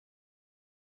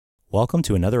Welcome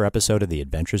to another episode of The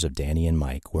Adventures of Danny and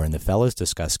Mike, wherein the fellas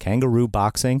discuss kangaroo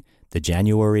boxing, the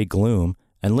January gloom,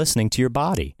 and listening to your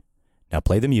body. Now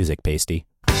play the music, Pasty.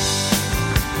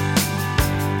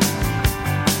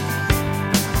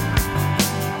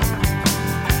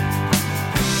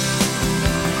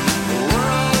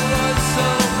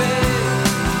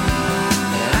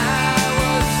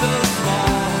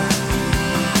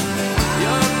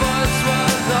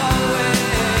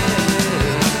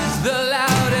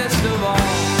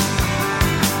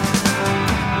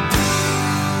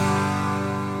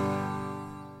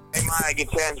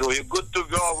 It's Andrew. You good to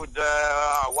go with the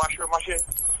washer machine?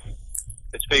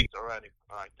 It's fixed already.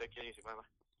 All right, take it easy, brother.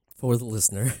 For the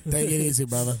listener. Take it easy,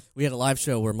 brother. We had a live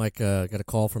show where Mike got a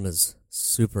call from his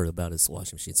super about his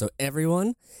washing machine. So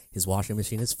everyone, his washing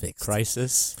machine is fixed.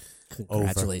 Crisis.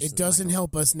 Congratulations. It doesn't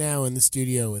help us now in the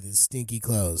studio with his stinky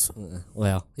clothes.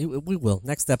 Well, we will.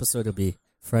 Next episode will be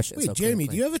fresh. Wait, Jeremy,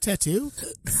 do you have a tattoo?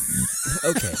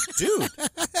 Okay. Dude.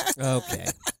 Okay.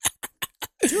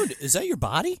 Dude, is that your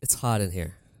body? It's hot in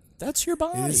here. That's your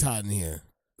body. It is hot in here.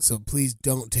 So please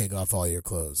don't take off all your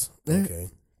clothes. Okay.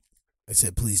 I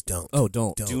said please don't. Oh,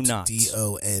 don't. Do not.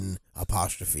 DON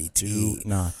apostrophe Do T.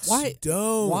 not. Why?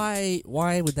 Don't.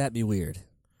 Why would that be weird?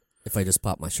 If I just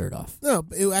pop my shirt off. No,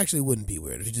 it actually wouldn't be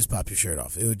weird if you just pop your shirt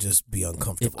off. It would just be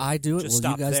uncomfortable. If I do it, Just will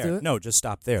stop you guys there. do it? No, just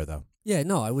stop there, though. Yeah,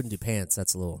 no, I wouldn't do pants.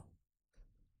 That's a little.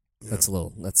 Yeah.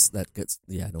 That gets.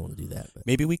 Yeah, I don't want to do that. But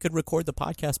Maybe we could record the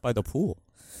podcast by the pool.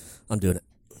 I'm doing it.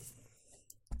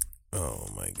 Oh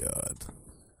my God.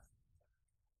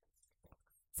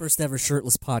 First ever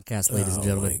shirtless podcast, ladies and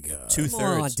gentlemen. Oh my God.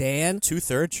 Come on, Dan.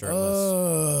 2/3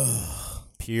 shirtless.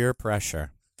 Peer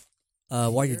pressure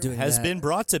While you're doing has that, been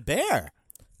brought to bear.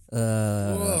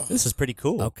 This is pretty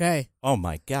cool. Okay. Oh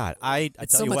my God! I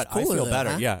It's tell so you much what, I cooler feel though,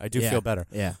 better. huh? Yeah, I do feel better.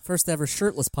 Yeah. First ever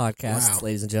shirtless podcast, Wow.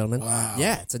 ladies and gentlemen. Wow.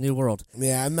 Yeah, it's a new world.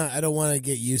 Yeah, I don't want to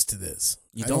get used to this.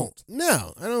 You I don't?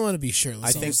 No, I don't want to be shirtless. I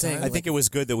all the think time. I think it was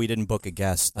good that we didn't book a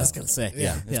guest. I was though. gonna say.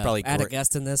 Yeah. It's probably add a great.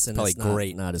 guest in this, and Probably it's not,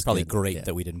 great. Not as It's probably good. great Yeah.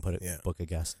 that we didn't Yeah. book a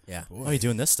guest. Yeah. Oh, you're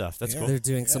doing this stuff. That's cool. They're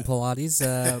doing some Pilates.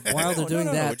 While they're doing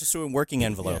no, that, we're just doing working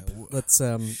envelope. let's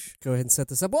go ahead and set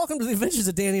this up. Welcome to the Adventures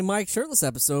of Danny and Mike shirtless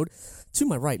episode. To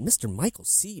my right, Mr. Michael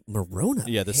C. Morona.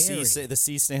 Yeah, the Hairy.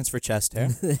 C stands for chest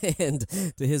hair. And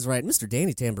to his right, Mr.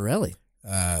 Danny Tamborelli.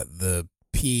 The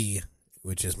P,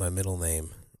 which is my middle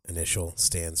name, initial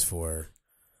stands for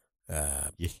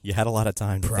You had a lot of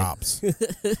time. To think. props.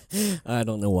 I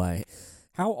don't know why.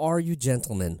 How are you,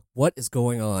 gentlemen? What is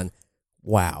going on?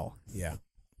 Wow. Yeah.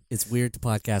 It's weird to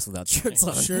podcast without shirts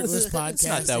on. Shirtless podcasting. It's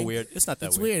not that weird. It's not that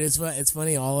It's weird. weird. It's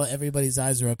funny. Everybody's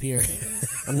eyes are up here.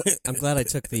 I'm glad I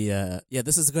took the.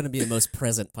 This is going to be the most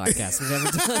present podcast we've ever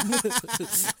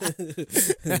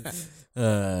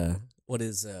done.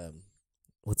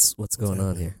 What's going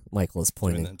on here? Michael is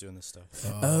pointing. Doing this stuff.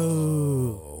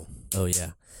 Oh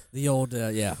yeah, the old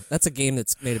That's a game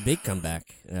that's made a big comeback.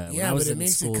 When Yeah, I was but it in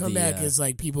makes school, it come back the, as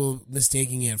like people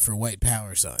mistaking it for white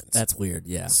power signs. That's weird.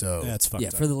 Yeah. So That's fucked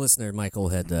up. For the listener, Michael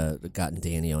had gotten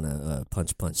Danny on a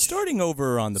punch. Starting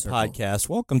over on the Circle. podcast,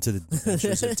 welcome to the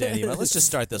Adventures of Danny. Let's just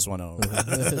start this one over.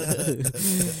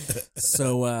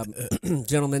 So,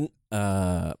 gentlemen,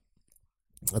 I'd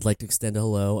like to extend a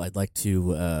hello. I'd like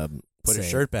to Put say, a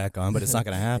shirt back on, but it's not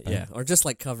going to happen. Yeah, or just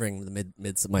like covering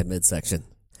the my midsection.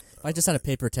 If I just had a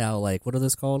paper towel, like what are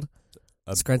those called?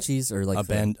 Scrunchies or like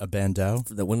a bandeau,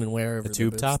 that women wear over a their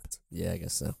tube boobs? top. Yeah, I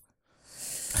guess so.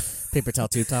 Paper towel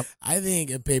tube top. I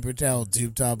think a paper towel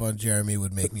tube top on Jeremy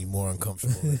would make me more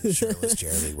uncomfortable than shirtless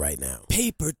Jeremy right now.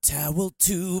 Paper towel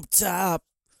tube top.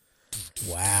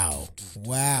 Wow.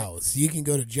 So you can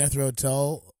go to Jethro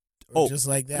Tull just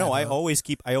like that. No, huh? I always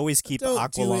keep Don't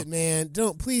Aqua. do it, man.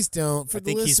 Please don't. For I the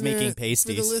think he's listener, making for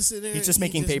pasties. the listener, He's just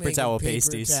making paper towel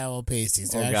pasties. Paper towel pasties.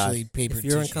 They're Oh, God. actually paper If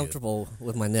you're tissue. uncomfortable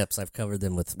with my nips, I've covered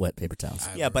them with wet paper towels.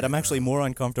 Yeah, but I'm actually more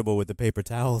uncomfortable with the paper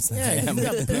towels than I Yeah, am you've with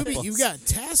got, the booby, nipples. you've got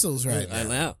tassels right now. I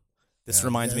know. This Yeah,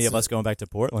 reminds me that's of us going back to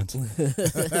Portland.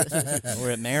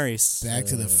 We're at Mary's. Back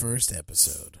to the first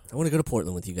episode. I want to go to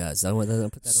Portland with you guys. I want to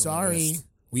put that on my Sorry, list.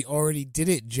 we already did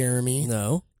it, Jeremy.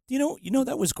 No. You know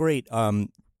that was great.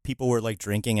 People were like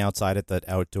drinking outside at the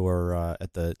outdoor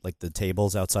at the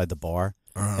tables outside the bar,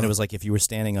 and it was like if you were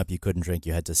standing up, you couldn't drink.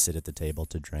 You had to sit at the table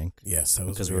to drink. Yes, that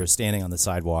was because we weird. were standing on the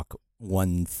sidewalk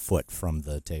 1 foot from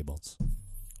the tables.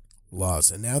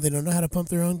 Laws, and now they don't know how to pump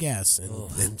their own gas,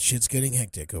 and shit's getting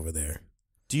hectic over there.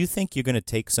 Do you think you're going to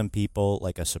take some people,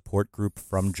 like a support group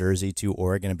from Jersey to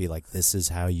Oregon, and be like, "This is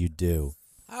how you do"?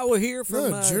 We're here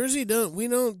from No, Jersey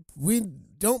we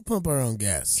don't pump our own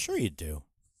gas. Sure, you do.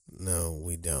 No,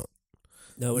 we don't.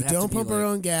 No, We don't pump our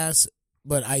own gas.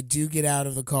 But I do get out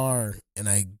of the car and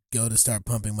I go to start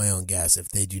pumping my own gas if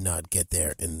they do not get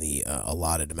there in the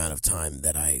allotted amount of time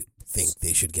that I think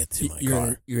they should get to my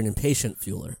car. You're an impatient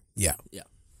fueler. Yeah.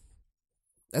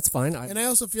 That's fine. And I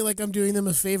also feel like I'm doing them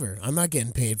a favor. I'm not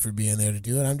getting paid for being there to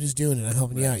do it. I'm just doing it. I'm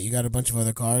helping you out. You got a bunch of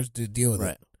other cars to deal with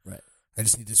it. Right. I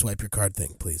just need to swipe your card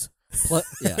thing, please.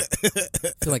 Yeah.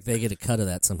 I feel like they get a cut of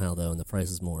that somehow, though, and the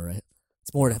price is more, right?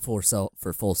 It's more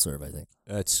for full serve, I think.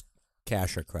 It's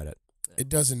cash or credit. It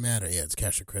doesn't matter. Yeah, it's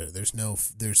cash or credit. There's no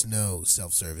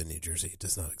self-serve in New Jersey. It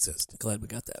does not exist. Glad we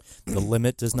got that. The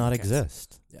limit does not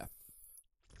exist. Yeah.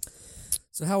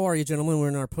 So how are you, gentlemen? We're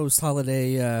in our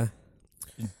post-holiday...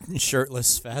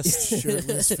 Shirtless fest.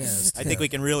 Shirtless fest. I think we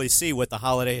can really see what the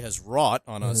holiday has wrought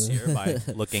on us here by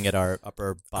looking at our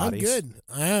upper bodies. I'm good.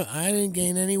 I didn't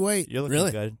gain any weight. You're looking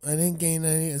Really? good. I didn't gain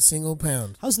a single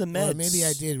pound. How's the meds? Or maybe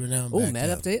I did, but now I'm Oh, back med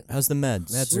down. update? How's the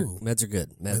meds? Meds are good.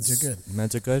 Meds are good.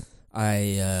 Meds are good?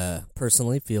 I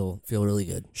personally feel really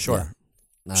good. Sure.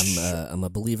 Yeah. I'm a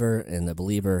believer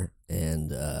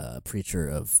and a preacher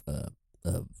of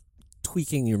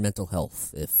tweaking your mental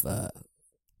health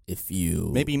if you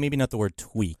Maybe not the word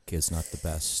tweak is not the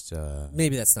best.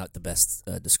 maybe that's not the best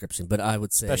description, but I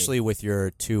would say Especially with your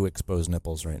 2 exposed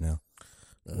nipples right now.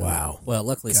 Wow. Well,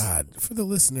 luckily, God, for the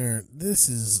listener, this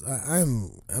is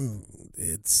I'm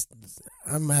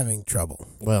having trouble.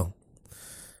 well,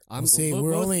 We're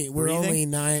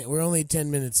breathing? only 10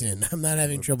 minutes in. I'm not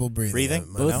having trouble breathing. Breathing?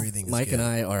 My both breathing is Mike good. and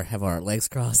I have our legs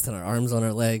crossed and our arms on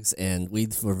our legs, and we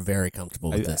were very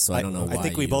comfortable with this. So I don't know why. I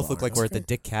think we both look like we're at the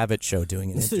Dick Cavett show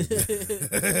doing an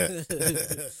interview.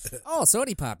 Oh,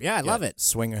 Sody Pop! Yeah, I love it.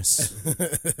 Swingers.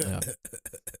 Yeah.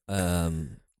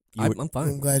 You I'm I'm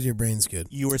fine. glad your brain's good.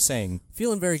 You were saying.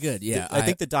 Feeling very good. Yeah, I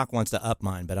think the doc wants to up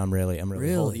mine, but I'm really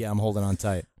Really? I'm holding on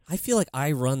tight. I feel like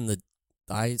I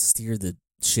steer the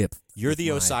ship. You're the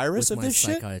Osiris with of my this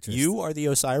shit? psychiatrist. You are the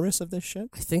Osiris of this shit?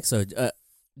 I think so.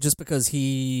 Just because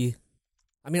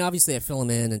obviously I fill him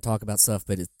in and talk about stuff,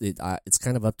 but it's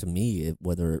kind of up to me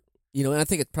whether, and I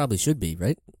think it probably should be,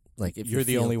 right? Like if You're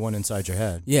the only one inside your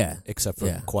head. Yeah. Except for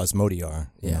Yeah. Quasmodiar.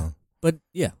 You Yeah. know. But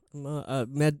yeah,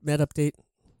 med update,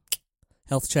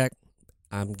 health check.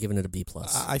 I'm giving it a B+.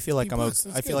 I feel like B+, that's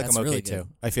I feel good. like That's I'm okay really too. good.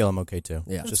 I feel I'm okay too.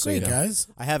 Yeah. Just That's so you great, know. guys.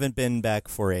 I haven't been back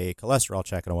for a cholesterol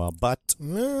check in a while, but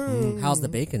How's the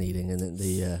bacon eating? And then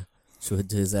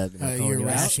is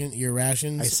that Your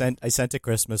rations. I sent a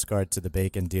Christmas card to the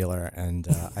bacon dealer, and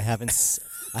I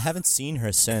haven't seen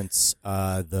her since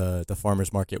the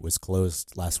farmer's market was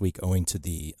closed last week owing to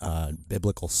the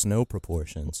biblical snow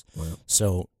proportions. Wow.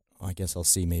 So I guess I'll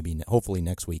see hopefully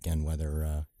next weekend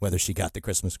whether she got the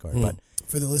Christmas card. But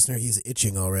For the listener, he's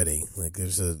itching already. Like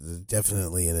there's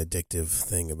definitely an addictive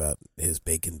thing about his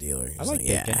bacon dealer. He's I like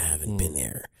bacon. Yeah, I haven't been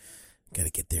there. Got to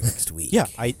get there next week. yeah,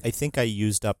 I think I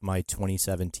used up my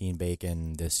 2017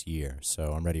 bacon this year,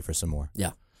 so I'm ready for some more.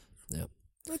 Yeah.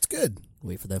 That's good.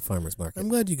 Wait for that farmer's market. I'm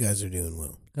glad you guys are doing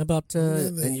well. How about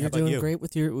and you're about doing you? great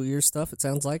with your stuff. It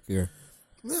sounds like you're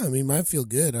No, I mean, I feel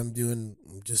good. I'm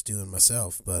just doing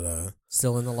myself, but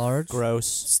still in the large. Gross.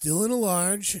 still in a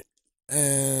large.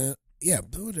 Yeah,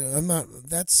 but I'm not.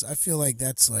 I feel like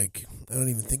that's like I don't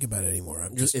even think about it anymore.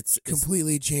 I'm just It's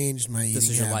completely changed my this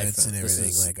eating is your life habits now. and This everything.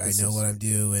 is- Like I this know is- what I'm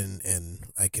doing, and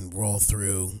I can roll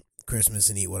through Christmas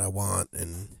and eat what I want,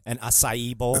 and An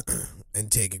acai bowl.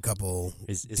 take a couple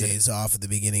Is it days off at the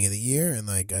beginning of the year, and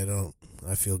like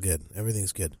I feel good.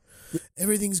 Everything's good.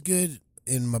 Everything's good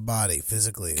in my body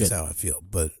physically is Good. how I feel.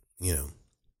 But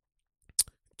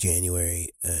January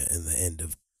and the end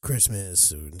of Christmas,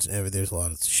 there's a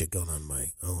lot of shit going on in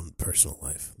my own personal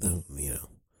life. That,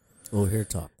 We'll hear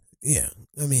talk. yeah.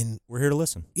 I mean, We're here to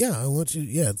listen. yeah. I want you.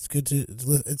 Yeah, it's good to.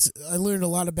 I learned a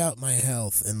lot about my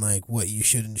health and like what you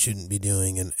should and shouldn't be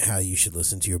doing and how you should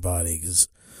listen to your body. Because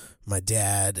my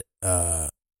dad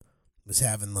was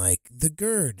having like the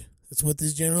GERD. That's what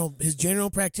his general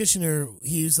practitioner.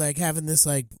 He was like having this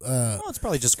like Oh, it's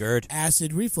probably just GERD.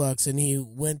 acid reflux, and he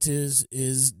went to his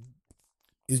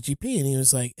GP, and he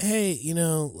was like, "Hey,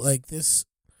 like this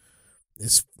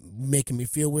making me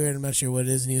feel weird. I'm not sure what it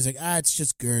is." And he was like, "It's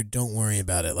just GERD. Don't worry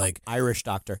about it." Like, Irish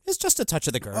doctor. It's just a touch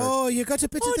of the GERD. oh, you got to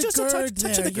touch Oh, the just GERD a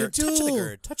touch of there. the GERD. You Touch of the do.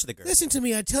 GERD. Touch of the GERD. Listen to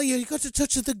me. I tell you, you got to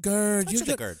touch of the GERD. Touch of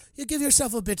the GERD. You give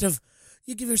yourself a bit of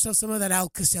You give yourself some of that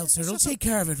Alka-Seltzer. It'll take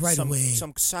care of it right away.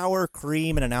 Some sour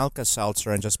cream and an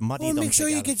Alka-Seltzer and just muddy them make sure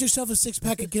you together. get yourself a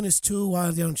 6-pack of Guinness too, why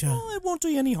don't you? Oh, it won't do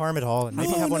you any harm at all. And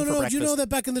maybe have one for breakfast. Do you know that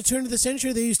back in the turn of the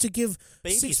century, they used to give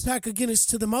Babies. 6-pack of Guinness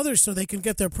to the mothers so they can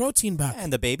get their protein back?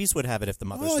 And the babies would have it if the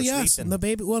mothers were yes, sleeping.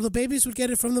 and the babies would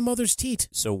get it from the mother's teat.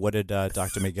 So what did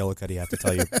Dr. McGillicuddy have to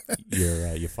tell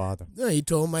your father? No, he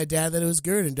told my dad that it was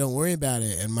good and don't worry about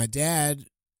it. And my dad,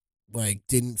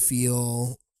 didn't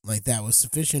feel like that was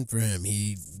sufficient for him.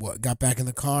 He got back in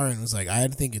the car and was like, I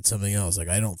think it's something else.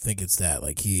 I don't think it's that.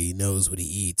 He knows what he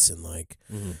eats and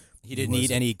He didn't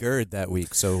eat any GERD that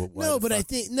week, so but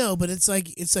it's like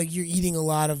you're eating a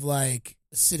lot of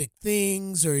acidic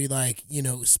things or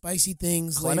spicy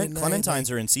things.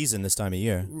 Clementines are in season this time of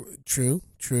year. True.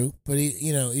 But he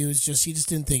just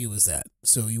didn't think it was that.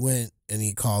 So he went and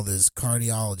he called his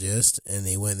cardiologist and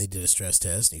they did a stress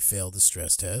test and he failed the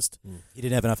stress test. He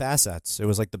didn't have enough assets. It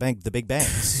was like the big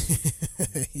banks.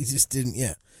 He just didn't.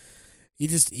 Yeah.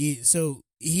 So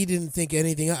he didn't think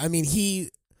anything. I mean, he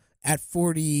at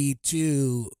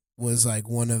 42 was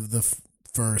one of the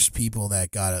first people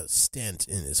that got a stent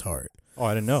in his heart. Oh,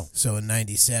 I didn't know. So in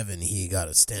 97, he got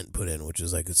a stent put in, which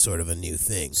was it's sort of a new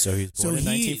thing. So he was born in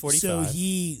 1945. So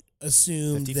he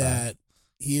assumed 55. that,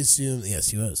 yes,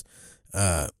 he was.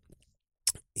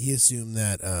 He assumed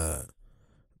that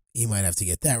he might have to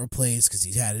get that replaced because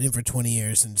he's had it in for 20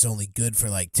 years and it's only good for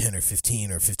 10 or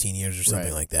 15 years or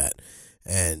something like that.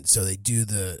 And so they do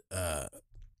the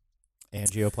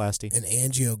angioplasty, an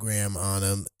angiogram on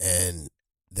him, and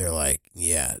they're like,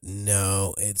 yeah,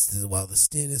 no, the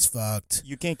stent is fucked.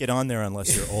 You can't get on there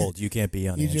unless you're old. You can't be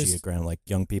on angiogram.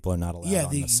 Young people are not allowed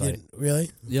on the site.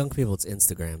 Really? Young people, it's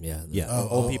Instagram, yeah. Yeah,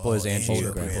 old people is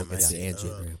angiogram. It's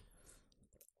angiogram.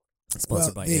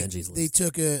 Sponsored by Angie's List.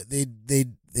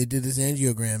 They did this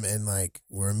angiogram and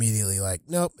were immediately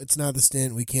nope, it's not the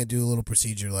stent. We can't do a little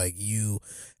procedure. You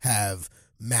have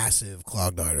massive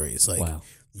clogged arteries. Wow.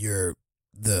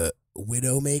 The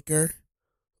Widowmaker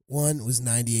one was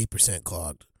 98%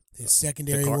 clogged. His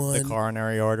secondary the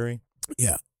coronary artery.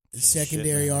 Yeah. His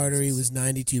secondary artery was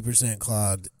 92%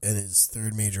 clogged, and his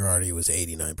third major artery was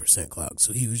 89% clogged.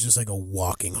 So he was just a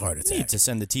walking heart attack. You need to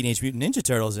send the Teenage Mutant Ninja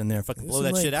Turtles in there and fucking blow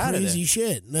that shit out of there. Crazy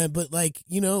shit. But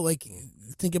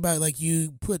think about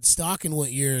you put stock in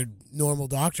what your normal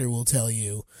doctor will tell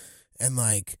you, and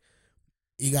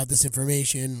you got this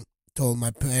information, told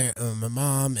my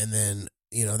mom, and then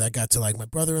that got to my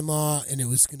brother-in-law, and it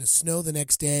was gonna snow the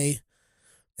next day.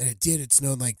 And it did. It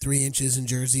snowed 3 inches in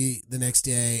Jersey the next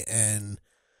day. And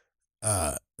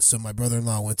so my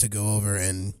brother-in-law went to go over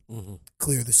and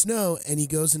clear the snow. And he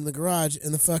goes in the garage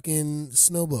and the fucking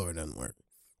snowblower doesn't work.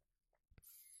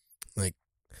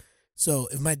 So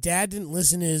if my dad didn't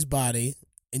listen to his body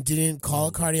and didn't call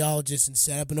a cardiologist and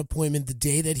set up an appointment the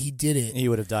day that he did it, he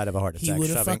would have died of a heart attack.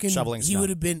 Shoveling snow.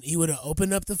 He would have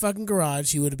opened up the fucking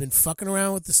garage. He would have been fucking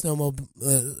around with the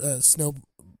snow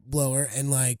blower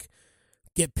and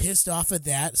get pissed off at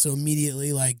that, so immediately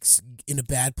in a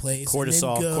bad place.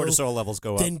 Cortisol levels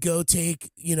go up. Then go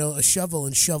take a shovel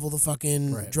and shovel the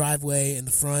fucking driveway in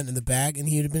the front and the back, and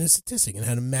he would have been a statistic and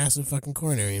had a massive fucking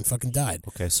coronary and fucking died.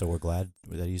 Okay, so we're glad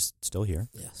that he's still here.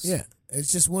 Yes. Yeah. It's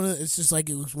just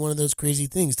it was one of those crazy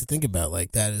things to think about.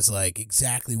 That is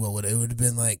exactly what it would have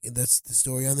been like. That's the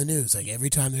story on the news. Every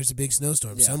time there's a big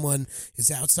snowstorm, someone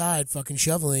is outside fucking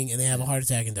shoveling and they have a heart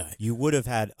attack and die. You would have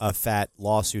had a fat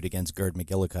lawsuit against Gerd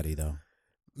McGillicuddy, though.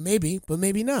 Maybe, but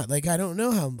maybe not. I don't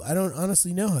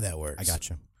honestly know how that works. I got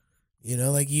you.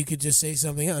 You could just say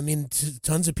something. I mean,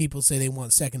 tons of people say they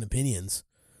want second opinions.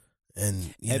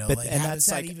 And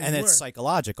it's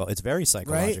psychological. It's very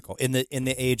psychological in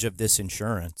the age of this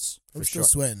insurance. I'm still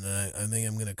sweating. I think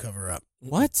I'm going to cover up.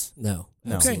 What? No.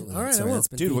 Okay. All right. Sorry,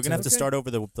 dude, we're going to have to start over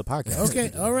the podcast.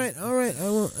 Okay. All right. I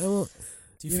won't.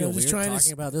 Do you feel weird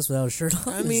talking about this without a shirt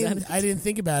on? I mean, I didn't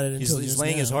think about it until he's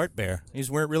laying his heart bare. He's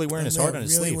really wearing his heart on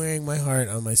his sleeve. Really wearing my heart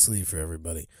on my sleeve for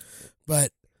everybody.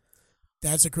 But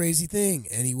that's a crazy thing.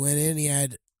 And he went in. He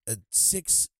had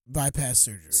 6 bypass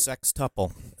surgery.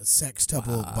 Sextuple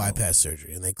bypass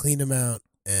surgery, and they cleaned him out,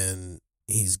 and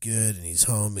he's good, and he's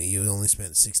home. He only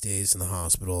spent 6 days in the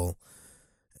hospital,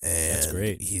 and that's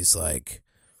great. He's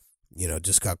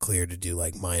just got cleared to do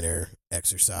minor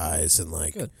exercise and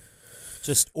good.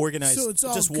 Just organized, so it's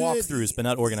all just walkthroughs, but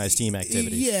not organized team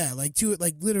activities. Yeah,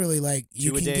 literally,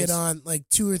 you can get on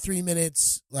 2 or 3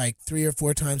 minutes, 3 or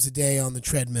 4 times a day on the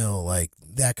treadmill,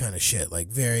 that kind of shit,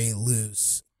 very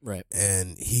loose. Right.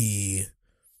 And he's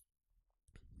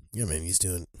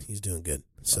doing good.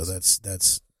 So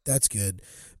that's good.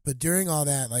 But during all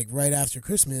that, right after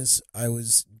Christmas, I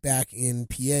was back in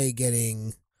PA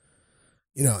getting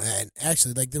And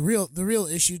actually, like the real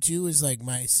issue too is like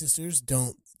my sisters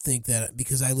don't think that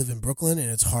because I live in Brooklyn and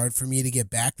it's hard for me to get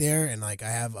back there, and like I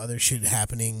have other shit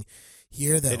happening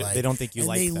here that they don't think you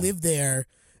like them. They live there.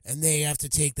 And they have to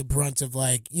take the brunt of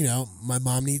like, my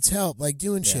mom needs help, like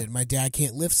doing shit. My dad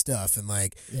can't lift stuff, and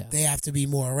like they have to be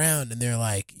more around. And they're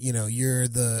like, you're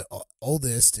the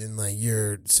oldest, and like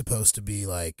you're supposed to be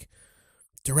like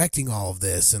directing all of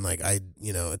this. And like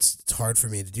it's hard for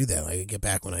me to do that. Like I get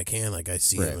back when I can. Like I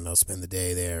see him, and I'll spend the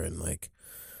day there, and like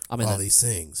all these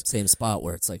things. Same spot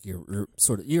where it's like you're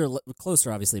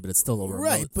closer, obviously, but it's still a remote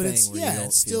right. But thing it's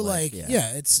it's still like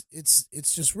it's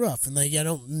just rough, and like I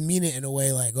don't mean it in a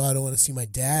way like I don't want to see my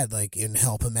dad like and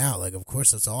help him out. Like of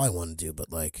course that's all I want to do,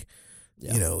 but like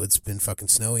it's been fucking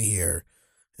snowy here,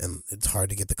 and it's hard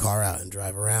to get the car out and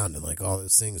drive around, and like all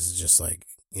those things is just like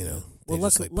Well,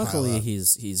 luckily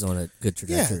he's on a good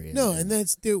trajectory. Yeah, no, and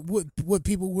that's what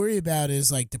people worry about is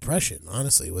like depression.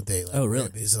 Honestly, what they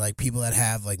really is like people that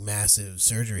have like massive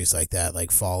surgeries like that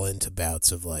like fall into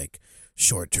bouts of like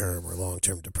short term or long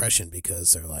term depression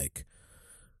because they're like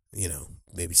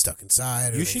maybe stuck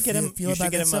inside. Or you should get him. You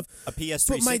should get him a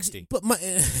PS360. But my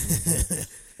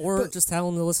or just tell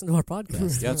him to listen to our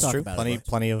podcast. Yeah, that's true.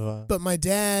 Plenty of. But my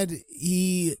dad,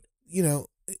 he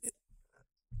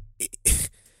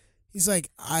he's like,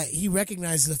 he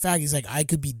recognizes the fact. He's like, I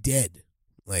could be dead.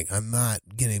 Like, I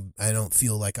don't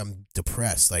feel like I'm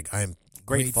depressed. Like, I'm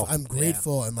grateful. I'm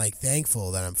grateful and like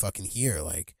thankful that I'm fucking here.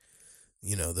 Like,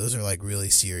 those are like really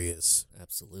serious.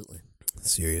 Absolutely.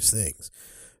 Serious things.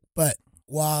 But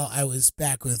while I was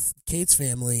back with Kate's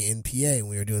family in PA and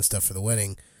we were doing stuff for the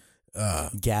wedding,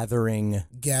 gathering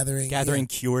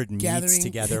cured meats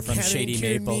together from Shady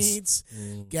Maples,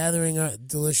 gathering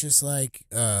delicious like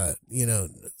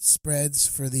spreads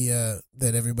for the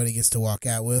that everybody gets to walk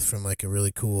out with from like a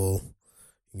really cool.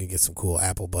 You can get some cool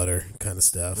apple butter kind of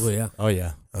stuff. Oh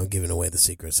yeah. I'm giving away the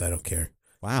secrets. I don't care.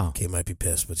 Wow. Kate might be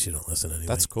pissed, but she don't listen anyway.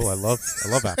 That's cool. I love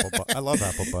I love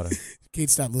apple butter. Kate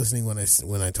stopped listening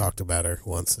when I talked about her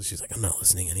once, and she's like, I'm not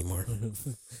listening anymore.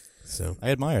 So I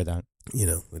admire that.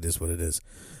 It is what it is.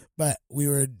 But we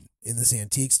were in this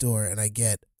antique store, and I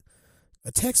get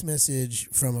a text message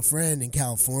from a friend in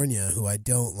California who I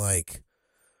don't like,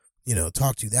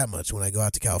 talk to that much when I go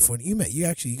out to California.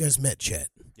 You guys met Chet.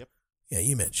 Yep. Yeah,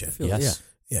 you met Chet. Yes.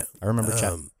 Yeah. I remember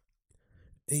Chet. And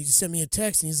he just sent me a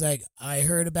text, and he's like, I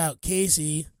heard about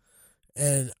Casey,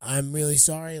 and I'm really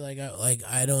sorry.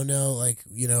 I don't know.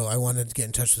 I wanted to get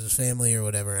in touch with his family or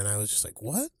whatever. And I was just like,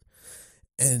 what?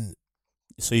 And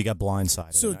so you got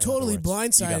blindsided. So totally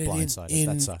blindsided,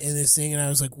 in this thing, and I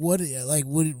was like, "What?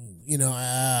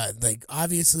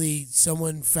 Obviously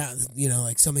someone found,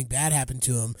 something bad happened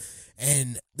to him."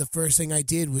 And the first thing I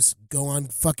did was go on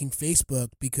fucking Facebook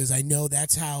because I know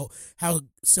that's how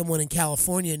someone in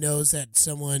California knows that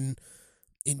someone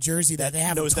in Jersey that they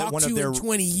haven't talked to in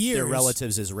 20 years. Their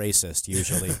relatives is racist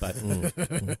usually, but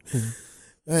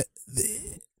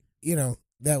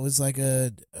that was like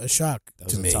a shock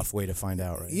to me. That was a tough way to find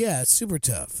out, right? Yeah, it's super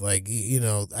tough. Like,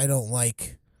 I don't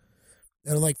like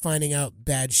finding out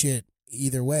bad shit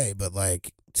either way, but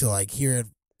like to like hear it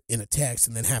in a text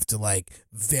and then have to like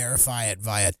verify it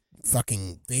via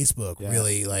fucking Facebook,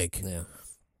 really like. Yeah.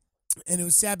 And it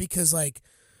was sad because like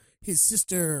his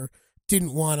sister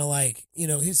didn't want to like,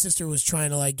 his sister was trying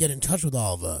to like get in touch with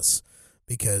all of us.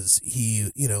 Because he,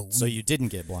 So you didn't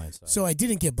get blindsided. So I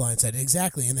didn't get blindsided,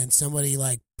 exactly. And then somebody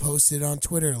like posted on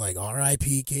Twitter like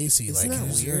R.I.P. Casey, Isn't like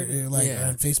that weird?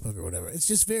 on Facebook or whatever. It's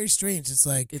just very strange. It's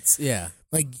like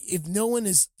like if no one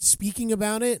is speaking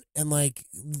about it and like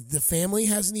the family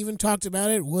hasn't even talked about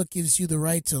it, what gives you the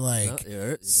right to like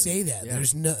say that? Yeah.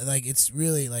 There's no like it's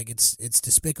really like it's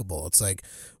despicable. It's like,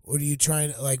 what are you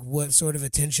trying to like? What sort of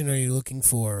attention are you looking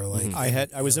for? Like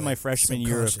I was in my freshman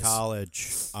year of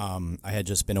college. I had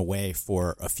just been away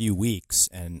for a few weeks,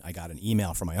 and I got an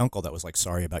email from my uncle that was like,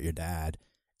 "Sorry about your dad,"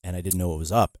 and I didn't know what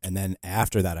was up. And then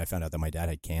after that, I found out that my dad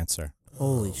had cancer.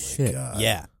 Holy shit! God.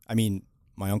 Yeah, I mean,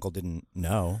 my uncle didn't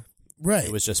know. Right.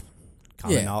 It was just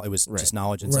common knowledge. It was just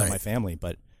knowledge inside my family.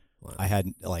 But I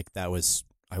had like I was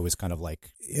kind of like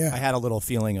I had a little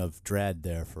feeling of dread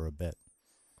there for a bit.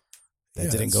 That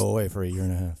didn't go away for a year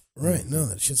and a half. Right. No,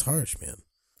 that shit's harsh, man.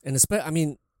 And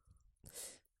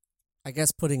I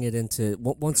guess putting it into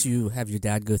once you have your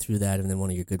dad go through that, and then one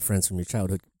of your good friends from your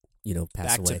childhood,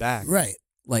 pass away back to back, right?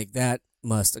 Like that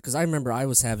must, because I remember I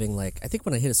was having like, I think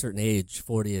when I hit a certain age,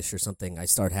 40ish or something, I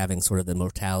start having sort of the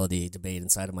mortality debate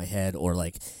inside of my head, or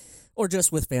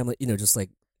just with family, just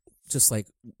like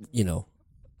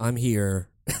I'm here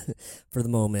for the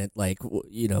moment. Like,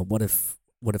 what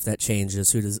if that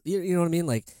changes? Who does, you know what I mean?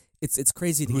 Like, it's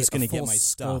crazy to Who's going to get my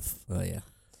stuff? Oh yeah.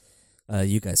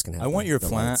 You guys can have. I want the your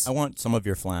lights. I want some of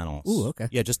your flannels. Ooh, okay.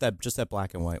 Yeah, just that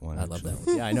black and white one. I love actually. that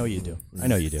one. Yeah, I know you do. I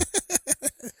know you do.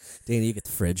 Danny, you get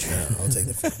the fridge. I'll take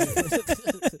the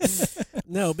fridge.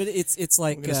 No, but it's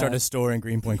like We're gonna start a store in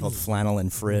Greenpoint called Flannel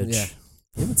and Fridge. Yeah,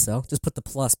 it would sell. Just put the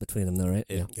plus between them, though, right?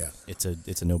 Yeah. It's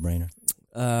a no-brainer.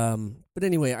 But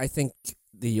anyway, I think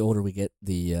the older we get,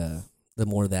 the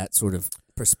more that sort of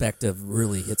perspective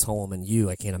really hits home. And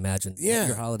I can't imagine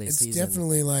your holiday it's season.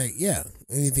 definitely like,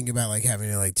 and you think about like having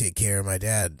to like take care of my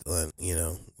dad, or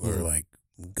like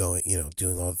going,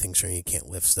 doing all the things for him. You can't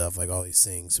lift stuff, like all these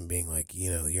things, and being like,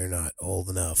 you're not old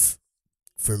enough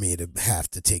for me to have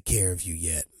to take care of you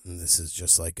yet. And this is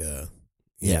just like a,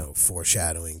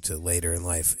 foreshadowing to later in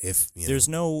life. If there's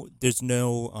no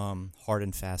hard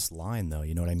and fast line, though.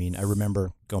 You know what I mean? I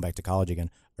remember going back to college again.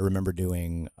 I remember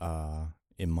doing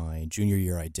in my junior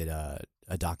year, I did a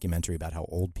documentary about how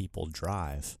old people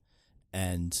drive,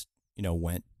 and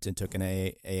went and took an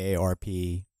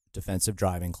AARP defensive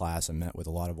driving class and met with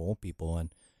a lot of old people,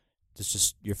 and it's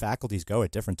just your faculties go at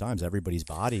different times. Everybody's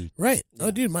body, right? Oh,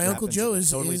 dude, my Uncle Joe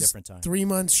is totally different time. 3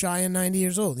 months shy of 90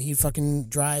 years old. He fucking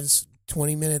drives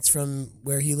 20 minutes from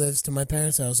where he lives to my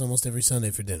parents' house almost every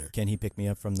Sunday for dinner. Can he pick me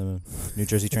up from the New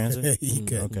Jersey Transit? He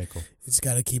could. Okay, cool. He's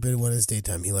got to keep it when it's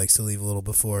daytime. He likes to leave a little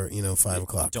before 5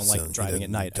 o'clock. Don't like driving at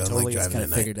night. Don't totally like driving at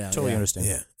night. Figured out. Totally understand.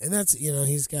 Yeah, and that's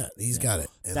he's got it.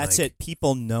 And that's it.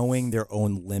 People knowing their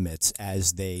own limits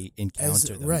as they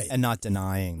encounter them, right, and not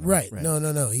denying them. Right.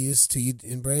 No. He used to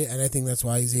embrace, and I think that's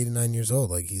why he's 89 years old.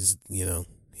 Like he's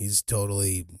he's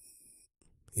totally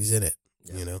he's in it.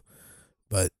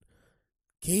 But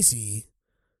Casey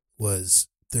was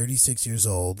 36 years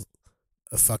old,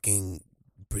 a fucking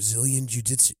Brazilian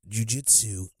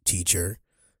jiu-jitsu teacher,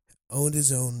 owned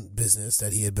his own business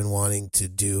that he had been wanting to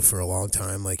do for a long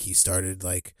time. Like he started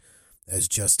like as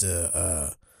just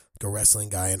a wrestling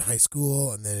guy in high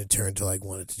school, and then it turned to like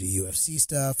wanted to do UFC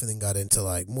stuff, and then got into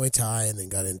like Muay Thai, and then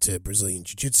got into Brazilian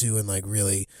jiu-jitsu, and like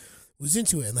really was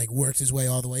into it, and like worked his way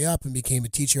all the way up and became a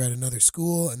teacher at another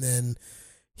school, and then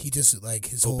he just like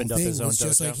his Opened whole thing up his own was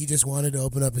just dojo? like he just wanted to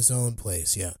open up his own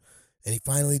place, and he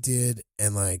finally did,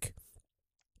 and like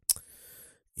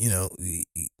he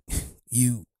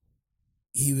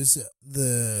was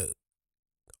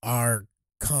our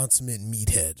consummate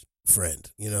meathead friend,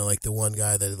 like the one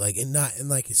guy that like, and not in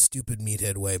like a stupid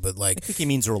meathead way, but like I think he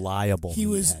means reliable. he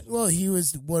was meathead. he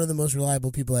was one of the most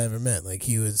reliable people I ever met. Like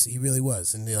he really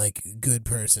was, and like good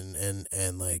person,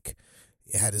 and like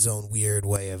had his own weird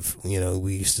way of,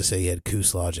 we used to say he had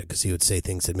Coos logic because he would say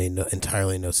things that made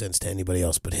entirely no sense to anybody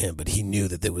else but him, but he knew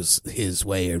that it was his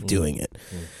way of doing it.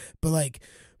 But like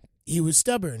he was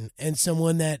stubborn, and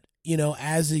someone that,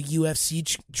 as a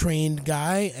UFC trained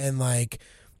guy, and like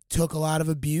took a lot of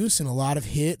abuse and a lot of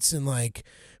hits, and like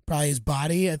probably his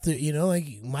body at the,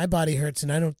 like my body hurts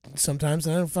and I don't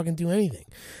fucking do anything.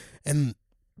 And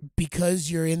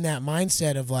because you're in that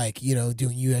mindset of like,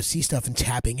 doing UFC stuff and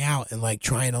tapping out and like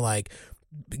trying to like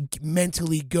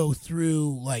mentally go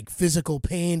through like physical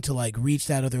pain to like reach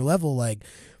that other level, like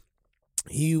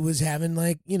he was having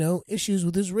like, issues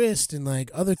with his wrist and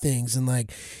like other things, and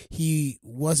like he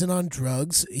wasn't on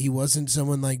drugs. He wasn't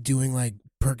someone like doing like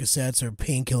Percocets or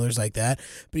painkillers like that.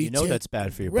 But that's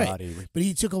bad for your body. But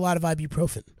he took a lot of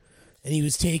ibuprofen, and he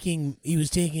was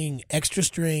taking extra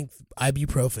strength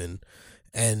ibuprofen.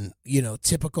 And,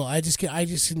 typical, I just,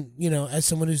 as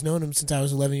someone who's known him since I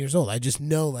was 11 years old, I just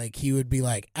know, like, he would be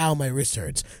like, ow, my wrist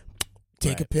hurts.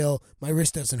 Take a pill. My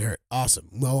wrist doesn't hurt. Awesome.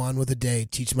 Go on with the day.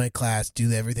 Teach my class.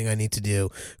 Do everything I need to do.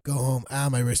 Go home. Ow,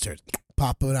 my wrist hurts.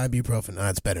 Pop an ibuprofen.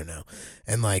 It's better now.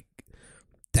 And, like,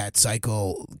 that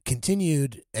cycle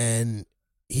continued, and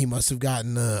he must have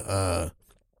gotten a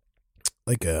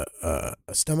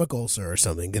stomach ulcer or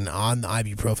something, and on the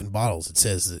ibuprofen bottles it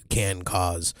says it can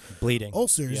cause bleeding,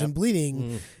 ulcers and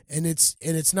bleeding, and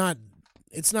it's not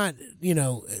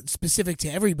specific to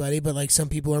everybody, but like some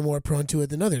people are more prone to it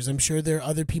than others. I'm sure there are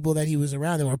other people that he was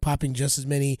around that were popping just as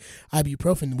many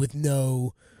ibuprofen with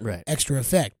no extra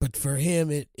effect, but for him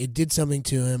it did something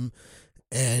to him,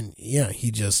 and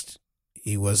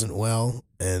he wasn't well,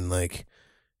 and like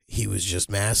he was just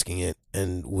masking it,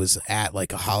 and was at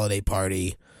like a holiday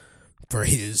party for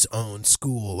his own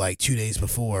school like 2 days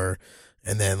before,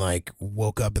 and then like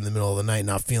woke up in the middle of the night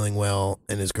not feeling well,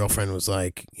 and his girlfriend was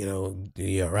like,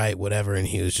 yeah, right, whatever, and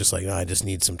he was just like, I just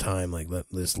need some time, like let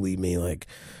this leave me, like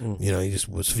he just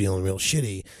was feeling real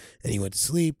shitty, and he went to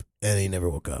sleep, and he never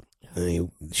woke up,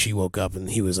 and she woke up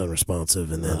and he was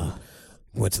unresponsive, and then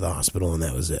went to the hospital, and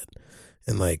that was it.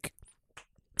 And like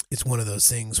it's one of those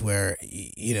things where,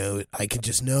 I could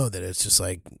just know that it's just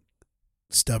like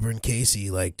stubborn Casey,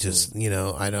 like just I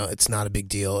know it's not a big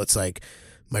deal. It's like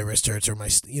my wrist hurts or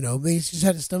maybe he just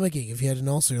had a stomach ache. If he had an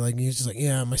ulcer, like he's just like,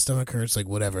 yeah, my stomach hurts, like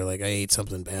whatever, like I ate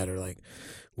something bad or like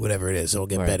whatever it is, it'll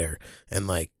get better, and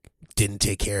like didn't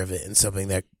take care of it, and something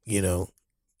that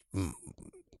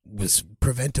was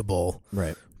preventable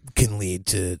can lead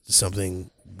to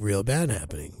something real bad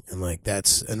happening. And like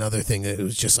that's another thing that it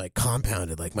was just like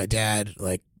compounded. Like my dad,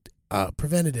 like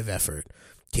preventative effort,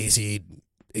 Casey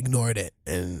ignored it,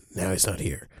 and now he's not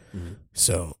here.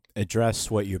 So address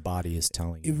what your body is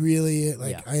telling you. it really,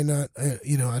 like, I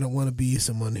don't want to be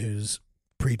someone who's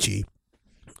preachy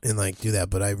and like do that,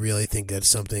 but I really think that's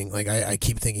something, like I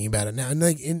keep thinking about it now, and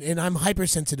like and I'm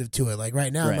hypersensitive to it. Like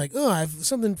right now I'm like, oh,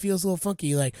 something feels a little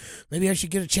funky, like maybe I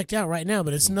should get it checked out right now,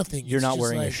 but it's nothing. You're It's not just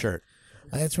wearing like, a shirt.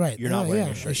 That's right. You're not wearing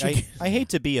a shirt. I hate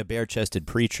to be a bare-chested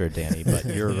preacher, Danny, but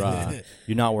you're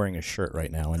not wearing a shirt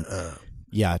right now, and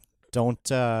don't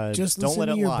just don't let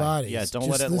it to your lie. bodies. Yeah, don't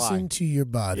just let it lie. listen to your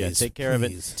bodies. Yeah, take care of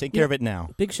it. Take care of it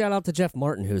now. Big shout out to Jeff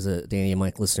Martin, who's a Danny and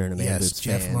Mike listener and a Man Boobs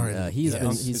Jeff fan. Martin.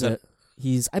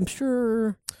 I'm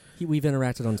sure we've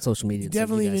interacted on social media.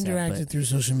 Definitely interacted through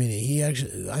social media.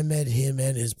 I met him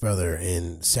and his brother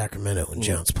in Sacramento when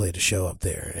Jounce played a show up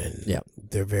there, and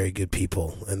they're very good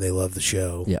people, and they love the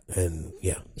show. Yeah, and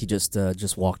he just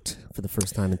walked for the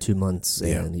first time in 2 months,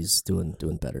 and he's doing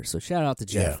better. So shout out to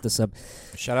Jeff.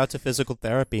 Shout out to physical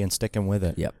therapy and sticking with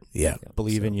it. Yep.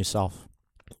 Believe in yourself.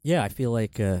 Yeah, I feel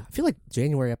like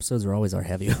January episodes are always our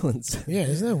heavy ones. Yeah,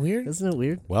 isn't that weird? Isn't it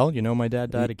weird? Well, my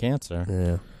dad died of cancer.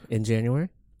 Yeah, in January.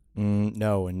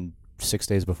 No, and 6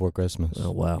 days before Christmas.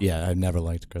 Oh, wow. Yeah, I never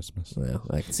liked Christmas. Well,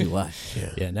 I can see why.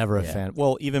 Never a fan.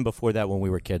 Well, even before that, when we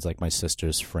were kids, like my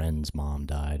sister's friend's mom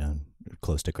died on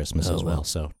close to Christmas as well.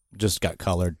 So just got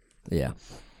colored. Yeah.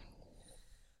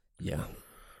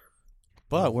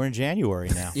 But we're in January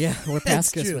now. Yeah, we're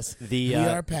past Christmas. We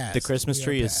are past. The Christmas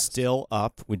tree is still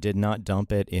up. We did not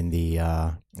dump it in the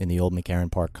old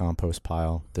McCarran Park compost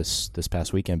pile this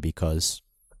past weekend because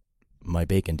my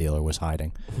bacon dealer was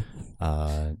hiding.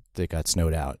 They got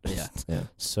snowed out. Yeah.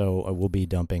 So we'll be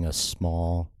dumping a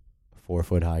small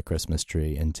 4-foot-high Christmas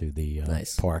tree into the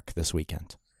park this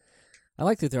weekend. I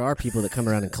like that there are people that come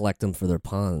around and collect them for their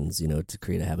ponds, to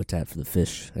create a habitat for the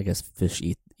fish. I guess fish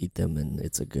eat them, and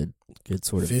it's a good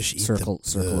sort of circle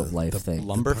of life thing.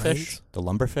 Lumberfish? The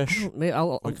lumberfish?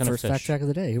 I'll what kind first of fish? fact check of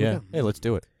the day. Here we go. Hey, let's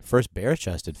do it. First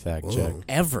bare-chested fact check.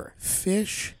 Ever.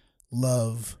 Fish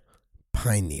love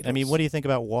pine needles. I mean, what do you think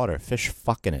about water? Fish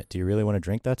fucking it. Do you really want to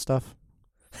drink that stuff?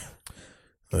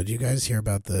 Oh, did you guys hear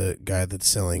about the guy that's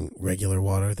selling regular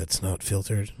water that's not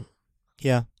filtered?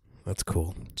 Yeah. That's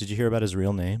cool. Did you hear about his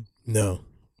real name? No.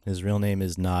 His real name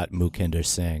is not Mukinder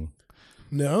Singh.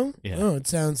 No? Yeah. Oh, it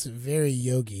sounds very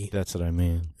yogi. That's what I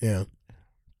mean. Yeah.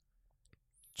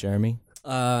 Jeremy?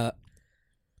 So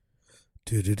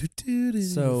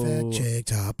fact check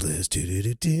topless.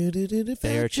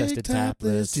 Bare-chested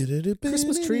topless.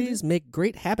 Christmas trees make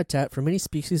great habitat for many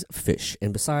species of fish,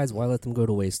 and besides, why let them go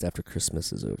to waste after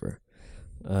Christmas is over?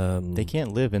 They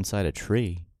can't live inside a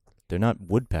tree. They're not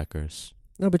woodpeckers.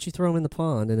 No, but you throw them in the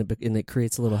pond, and it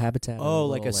creates a little habitat. Oh,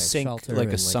 like a sink, shelter like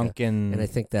a and sunken. and I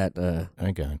think that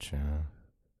I gotcha.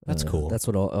 That's cool. That's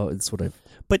what. It's what I've.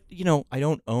 But I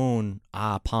don't own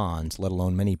ponds, let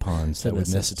alone many ponds that would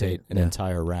necessitate an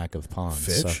entire rack of ponds.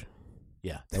 Fish. So,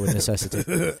 yeah, that would necessitate.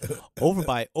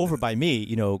 over by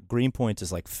me, Greenpoint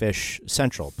is like fish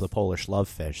central. The Polish love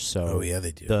fish. So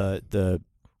they do.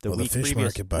 The week fish previous,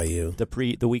 market by you.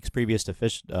 The weeks previous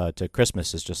to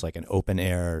Christmas is just like an open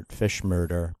air fish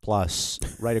murder. Plus,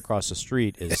 right across the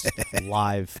street is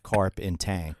live carp in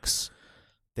tanks.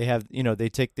 They have they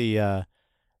take the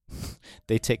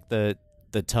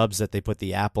tubs that they put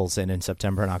the apples in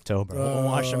September and October.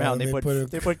 Wash them out. And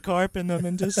they put carp in them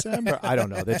in December. I don't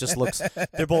know.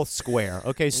 They're both square.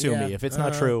 Okay, sue me if it's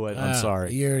not true. I'm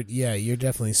sorry. You're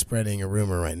definitely spreading a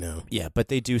rumor right now. Yeah, but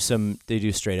they do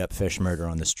straight up fish murder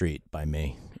on the street by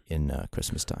me in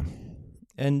Christmas time.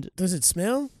 And does it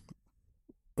smell?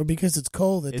 Or because it's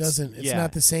cold, it doesn't. It's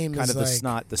not the same. Kind as of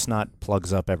the snot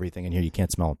plugs up everything in here. You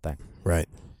can't smell a thing. Right.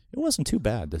 It wasn't too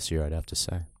bad this year, I'd have to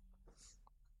say.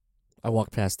 I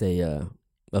walked past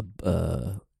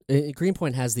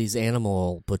Greenpoint has these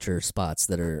animal butcher spots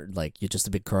that are like just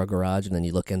a big car garage, and then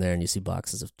you look in there and you see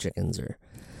boxes of chickens.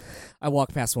 I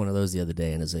walked past one of those the other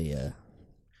day, and as a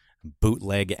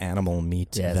bootleg animal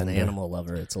meat. Yeah, as an animal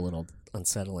lover, it's a little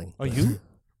unsettling. Oh,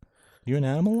 you're an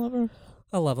animal lover?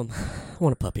 I love them. I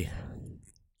want a puppy.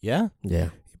 Yeah? Yeah.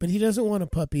 But he doesn't want a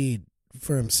puppy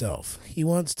for himself. He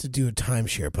wants to do a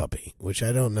timeshare puppy, which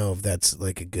I don't know if that's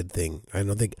like a good thing. I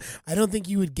don't think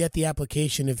you would get the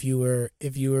application if you were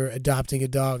adopting a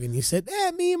dog and you said,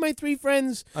 me and my 3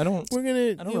 friends, we're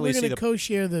gonna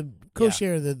co-share the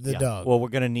dog. Well, we're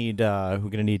gonna need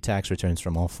tax returns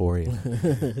from all 4 of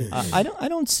you. I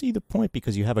don't see the point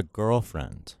because you have a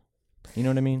girlfriend. You know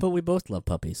what I mean? But we both love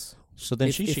puppies. So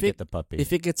then she should get the puppy.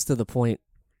 If it gets to the point,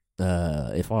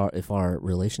 if our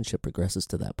relationship progresses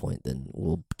to that point, then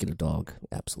we'll get a dog.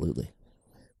 Absolutely.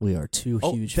 We are two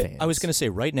huge fans. I was going to say,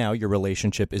 right now your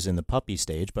relationship is in the puppy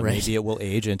stage, but maybe it will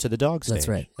age into the dog stage. That's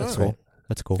right. That's cool. right.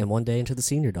 That's cool. And one day into the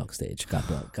senior dog stage,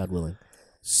 God willing.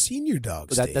 Senior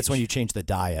dog stage. That's when you change the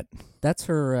diet. That's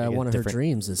her one of her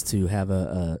dreams is to have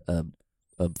a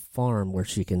farm where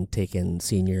she can take in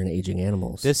senior and aging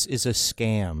animals. This is a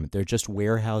scam. They're just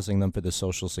warehousing them for the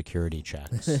Social Security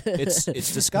checks. It's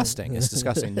disgusting. It's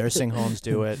disgusting. Nursing homes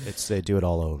do it. They do it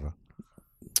all over.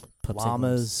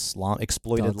 Llamas,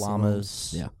 exploited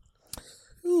llamas. Yeah.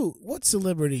 Ooh, what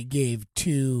celebrity gave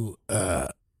 2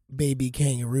 baby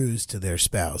kangaroos to their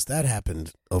spouse? That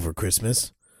happened over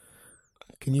Christmas.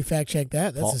 Can you fact check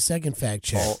that? That's the second fact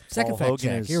check. Second fact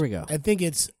check. Here we go. I think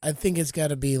it's got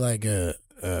to be like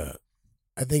I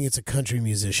think it's a country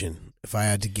musician. If I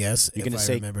had to guess, You're going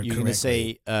to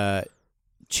say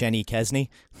Chenny Kesney?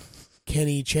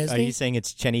 Kenny Chesney? Are you saying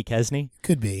it's Chenny Kesney?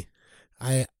 Could be.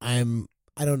 I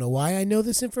don't know why I know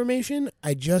this information.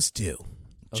 I just do.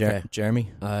 Okay.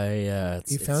 Jeremy?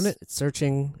 You found it? It's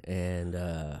searching and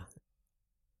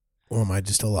or am I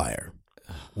just a liar?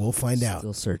 We'll find out.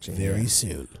 Still searching very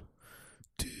soon.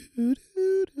 Do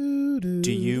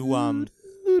you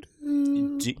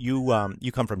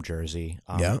come from Jersey?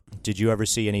 Yeah. Did you ever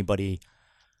see anybody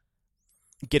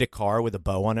get a car with a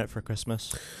bow on it for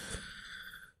Christmas?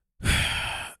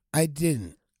 I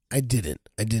didn't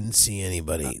see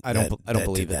anybody. I don't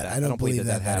believe that. I don't believe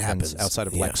that happens outside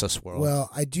of Lexus World. Well,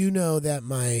 I do know that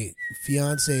my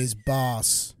fiance's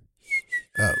boss,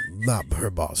 not her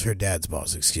boss, her dad's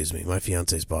boss, excuse me. My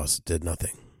fiance's boss did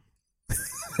nothing.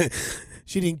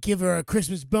 She didn't give her a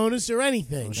Christmas bonus or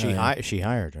anything. Well, she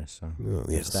hired her, so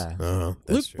yes. that.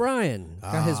 Luke Bryan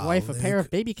got his wife a pair of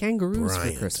baby kangaroos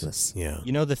for Christmas. Yeah.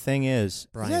 You know, the thing is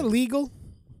that legal?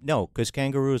 No, because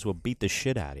kangaroos will beat the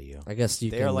shit out of you. I guess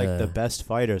they're like the best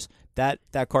fighters. That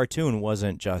cartoon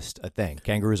wasn't just a thing.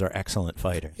 Kangaroos are excellent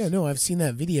fighters. Yeah, no, I've seen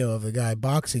that video of a guy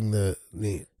boxing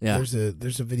There's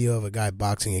a video of a guy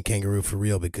boxing a kangaroo for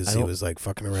real because he was like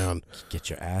fucking around. Get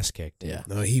your ass kicked. Yeah.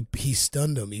 No, he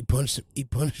stunned him. He punched him.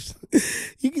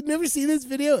 You could never see this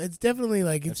video. It's definitely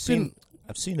like I've seen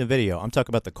the video. I'm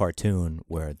talking about the cartoon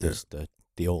where there's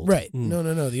the old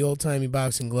No, the old timey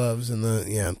boxing gloves and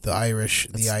the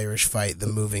Irish fight, the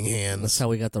moving hands. That's how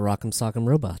we got the Rock'em Sock'em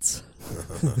robots.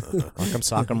 Rock'em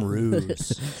Sock'em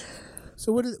Roos.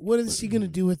 So what is she gonna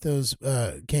do with those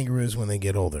kangaroos when they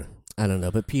get older? I don't know,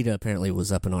 but PETA apparently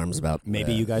was up in arms about.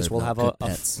 Maybe you guys will have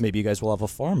maybe you guys will have a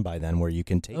farm by then where you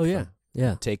can take.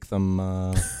 Take them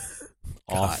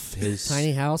off his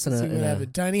tiny house and have a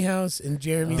tiny house and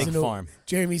Jeremy's farm.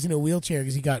 Jeremy's in a wheelchair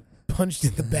because he got punched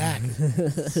in the back,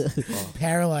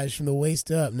 paralyzed from the waist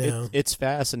up. Now it's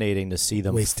fascinating to see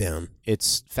them waist down.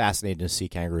 It's fascinating to see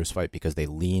kangaroos fight because they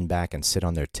lean back and sit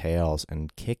on their tails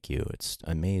and kick you. It's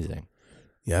amazing.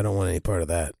 Yeah, I don't want any part of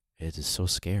that. It is so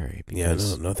scary.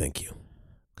 Because, no, thank you.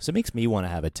 Because it makes me want to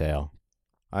have a tail.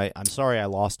 I'm sorry I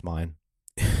lost mine.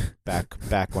 Back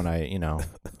when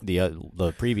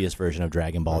the previous version of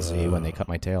Dragon Ball Z when they cut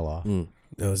my tail off.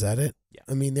 Oh, is that it? Yeah.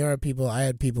 I mean, I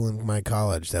had people in my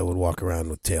college that would walk around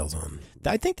with tails on.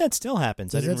 I think that still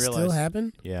happens. Does I didn't that realize. still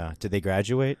happen? Yeah. Did they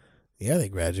graduate? Yeah, they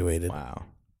graduated. Wow.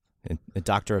 A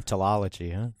doctor of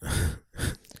teleology, huh?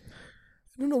 I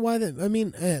don't know why that. I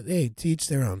mean, hey, to each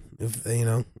their own. If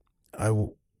I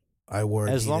wore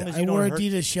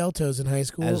Adidas shell toes in high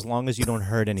school. As long as you don't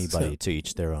hurt anybody, to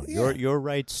each their own. Yeah. Your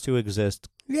rights to exist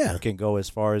can go as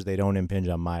far as they don't impinge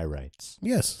on my rights.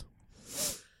 Yes.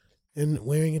 And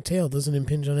wearing a tail doesn't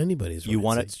impinge on anybody's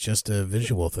rights. It's just a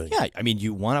visual thing. Yeah, I mean,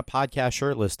 you want a podcast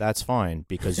shirtless, that's fine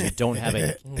because you don't have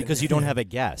a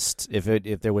guest.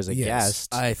 If there was a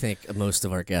guest, I think most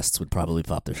of our guests would probably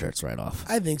pop their shirts right off.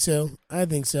 I think so. They're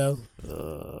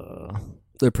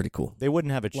pretty cool. They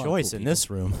wouldn't have a choice in this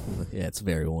room. Yeah, it's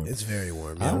very warm. It's very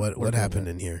warm. Yeah, what happened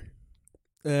in here?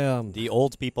 The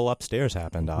old people upstairs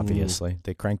happened, obviously.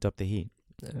 They cranked up the heat.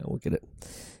 Yeah, we'll get it.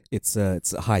 It's a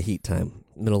high heat time,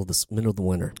 middle of the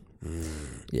winter.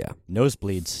 Yeah,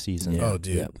 nosebleeds season. Yeah. Oh,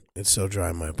 dude, it's so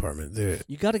dry in my apartment. Dude.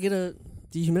 You got to get a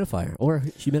dehumidifier or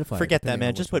humidifier. Forget that, depending man.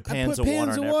 on Just which put pans I put of water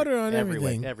pans on of water on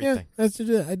everything. Yeah,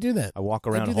 I do that. I walk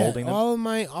around I do holding that.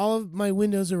 them. All of my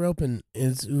windows are open.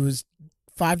 It was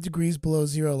 5 degrees below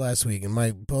zero last week,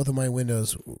 and both of my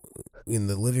windows in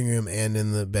the living room and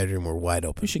in the bedroom were wide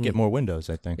open. We should get more windows,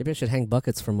 I think. Maybe I should hang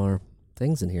buckets from our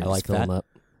things in here. I like Just fill that. them up.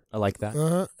 I like that.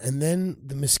 And then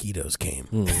the mosquitoes came.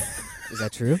 Is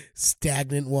that true?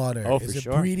 Stagnant water Oh, for is a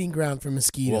sure. breeding ground for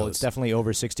mosquitoes. Well, it's definitely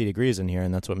over 60 degrees in here,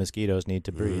 and that's what mosquitoes need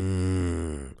to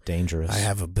breed. Dangerous. I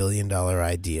have $1 billion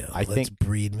idea. Let's think-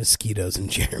 breed mosquitoes in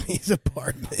Jeremy's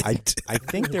apartment. I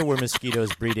think there were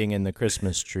mosquitoes breeding in the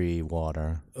Christmas tree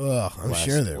water. I'm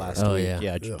sure there last were. Oh, week.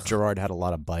 yeah. Gerard had a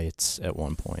lot of bites at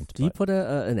one point. Do you but- put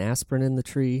an aspirin in the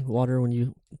tree water when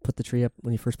you put the tree up?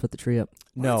 When you first put the tree up?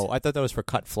 No, I thought that was for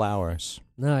cut flowers.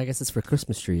 No, I guess it's for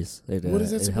Christmas trees. What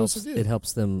is that supposed to do? It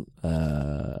helps them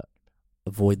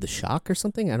avoid the shock or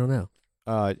something. I don't know.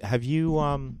 Have you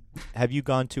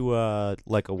gone to a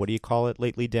what do you call it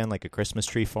lately, Dan? Like a Christmas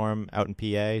tree farm out in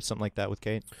PA, something like that with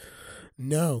Kate?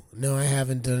 No, I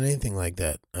haven't done anything like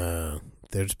that.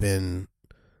 There's been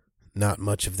not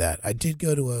much of that. I did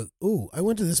go to I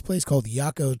went to this place called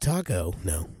Yaco Taco.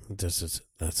 No, that's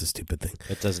a stupid thing.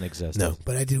 It doesn't exist. No,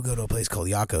 but I did go to a place called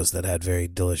Yaco's that had very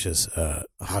delicious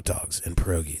hot dogs and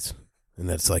pierogies. And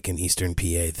that's like an Eastern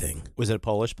PA thing. Was it a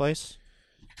Polish place?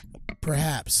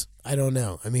 Perhaps. I don't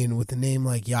know. I mean, with the name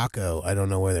like Yaco, I don't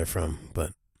know where they're from,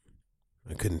 but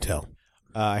I couldn't tell.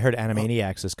 I heard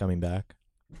Animaniacs is coming back.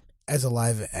 As a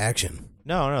live action.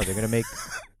 No, they're going to make...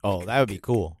 Oh, that would be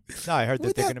cool. No, I heard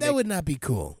that they're going to make... That would not be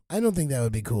cool. I don't think that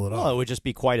would be cool at all. Well, it would just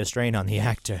be quite a strain on the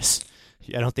actors.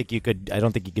 I don't think you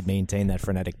could maintain that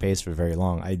frenetic pace for very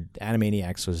long.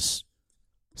 Animaniacs was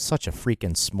such a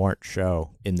freaking smart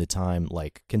show in the time,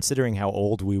 like considering how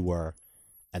old we were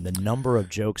and the number of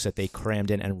jokes that they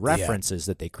crammed in and references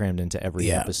that they crammed into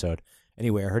every episode.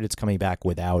 Anyway, I heard it's coming back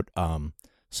without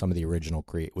some of the original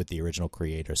with the original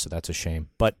creators, so that's a shame.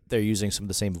 But they're using some of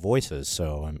the same voices,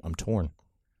 so I'm torn.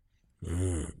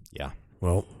 Yeah.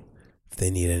 Well, if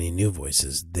they need any new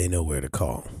voices, they know where to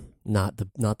call. Not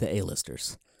the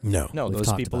A-listers. No, We've those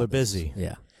talked people about are busy. this.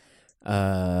 Yeah.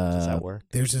 Does that work?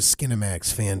 There's a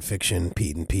Skinamax fan fiction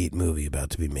Pete and Pete movie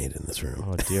about to be made in this room.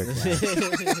 Oh dear God.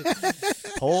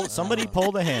 Somebody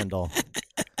pull the handle.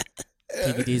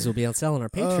 DVDs will be on sale on our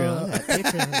Patreon at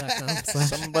patreon.com.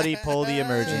 Somebody pull the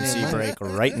emergency brake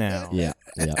right now. Yeah.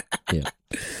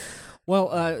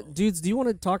 Well, dudes, do you want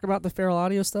to talk about the Feral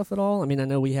Audio stuff at all? I mean, I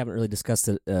know we haven't really discussed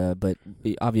it, but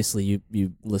obviously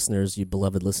you listeners, you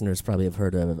beloved listeners, probably have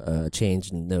heard of a change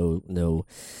and no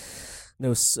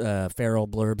feral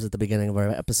blurbs at the beginning of our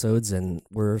episodes, and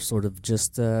we're sort of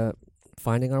just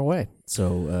finding our way.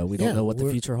 So we don't know what the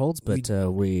future holds, but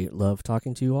we love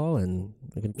talking to you all, and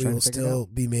we can try We will to figure it out. still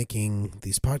be making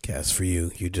these podcasts for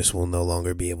you. You just will no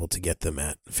longer be able to get them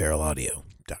at feralaudio.com.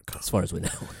 As far as we know.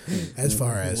 As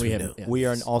far as we know. Yeah. We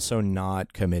are also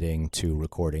not committing to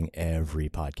recording every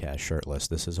podcast shirtless.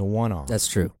 This is a one-off. That's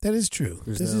true. That is true.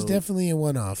 This is definitely a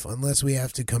one-off, unless we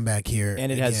have to come back here.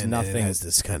 And it again, has nothing. And it has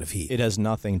this kind of heat. It has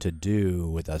nothing to do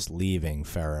with us leaving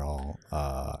Feral.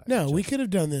 No, we could have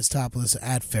done this topless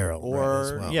at Feral.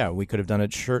 Or as well. we could have done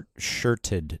it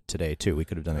shirted today too. We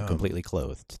could have done it completely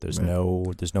clothed. There's no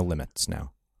limits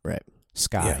now. Right.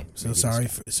 Sky. Yeah. So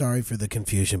sorry for the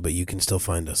confusion, but you can still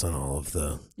find us on all of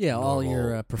the all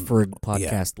your preferred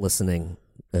podcast listening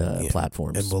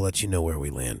platforms. and we'll let you know where we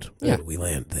land. Yeah. We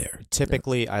land there.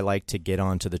 Typically, I like to get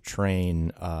onto the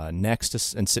train and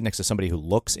sit next to somebody who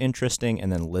looks interesting, and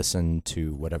then listen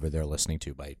to whatever they're listening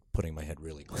to by putting my head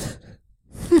really close.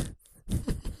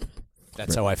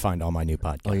 That's how I find all my new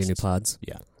podcasts. All your new pods.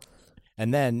 Yeah.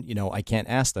 And then, I can't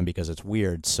ask them because it's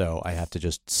weird, so I have to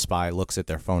just spy looks at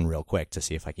their phone real quick to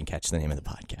see if I can catch the name of the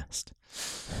podcast.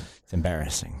 It's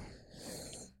embarrassing.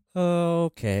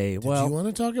 Okay, Did well, you want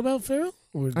to talk about Feral?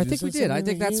 I think we did. I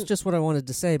think that's just what I wanted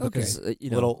to say because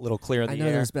Little clear the I know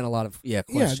air. there's been a lot of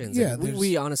questions. Yeah,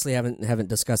 we honestly haven't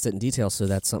discussed it in detail, so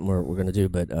that's something we're going to do.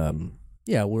 But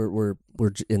we're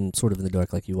in sort of in the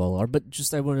dark like you all are. But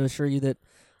just I want to assure you that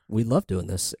we love doing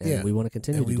this, and we want to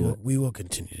continue to do it. We will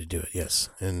continue to do it, yes.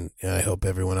 And I hope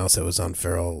everyone else that was on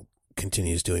Feral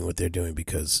continues doing what they're doing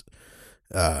because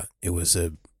it was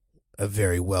a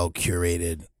very well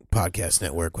curated podcast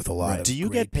network with a lot of Do you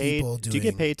great get paid? people Do you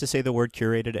get paid to say the word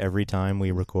curated every time we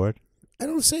record? I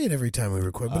don't say it every time we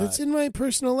record, but it's in my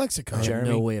personal lexicon. I have Jeremy?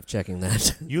 no way of checking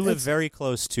that. You live very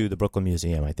close to the Brooklyn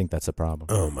Museum. I think that's a problem.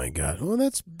 Oh my God! Well,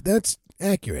 that's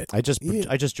accurate. I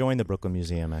just joined the Brooklyn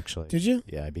Museum actually. Did you?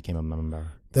 Yeah, I became a member.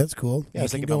 That's cool. Yeah, I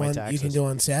was you can thinking go about my on. taxes. You can go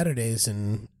on Saturdays,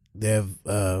 and they have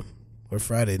or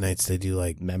Friday nights. They do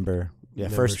like Member Yeah,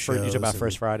 member you talk shows about and-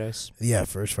 First Fridays. Yeah,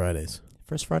 First Fridays.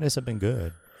 First Fridays have been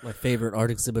good. My favorite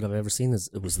art exhibit I've ever seen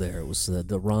was there. It was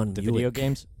the Ron The Newick. video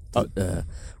games.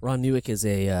 Ron Newick is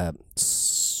a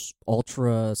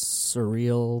ultra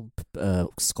surreal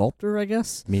sculptor, I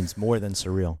guess. Means more than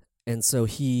surreal. And so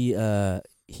he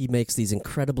makes these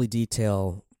incredibly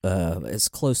detailed, as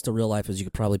close to real life as you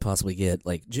could probably possibly get.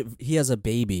 Like he has a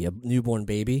newborn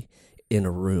baby, in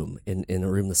a room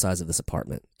the size of this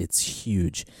apartment. It's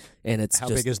huge, and it's How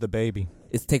big is the baby?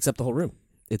 It takes up the whole room.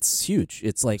 It's huge.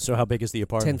 It's like So how big is the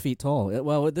apartment? 10 feet tall.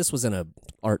 Well, this was in a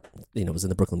art. It was in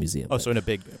the Brooklyn Museum. Oh, so in a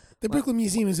big. The Brooklyn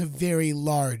Museum is a very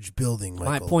large building,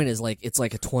 Michael. My point is it's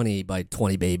like a 20 by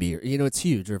 20 baby. It's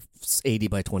huge, or 80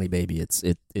 by 20 baby. It's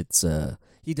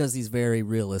he does these very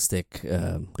realistic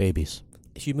Babies.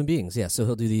 human beings. Yeah, so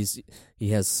he'll do these.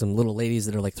 He has some little ladies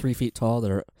that are like 3 feet tall that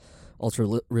are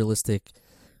ultra realistic.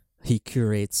 He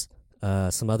curates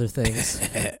some other things.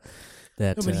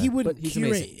 That, No, but he wouldn't he's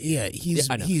curate. amazing. Yeah,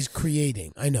 I know. he's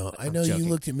creating. I know. I'm You joking.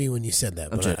 looked at me when you said that,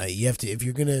 I'm but joking. you have to. If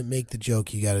you're gonna make the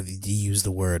joke, you got to use the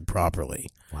word properly.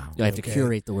 Wow. I have to Okay.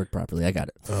 curate the word properly. I got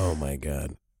it. Oh my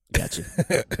God. Gotcha.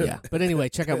 Yeah, but anyway,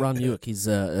 check out Ron Newick. He's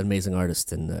an amazing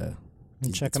artist, and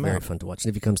Check it's him very out. fun to watch. And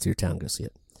if he comes to your town, go see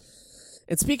it.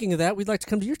 And speaking of that, we'd like to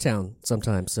come to your town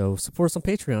sometime. So support us on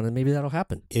Patreon, and maybe that'll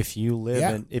happen. If you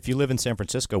live in San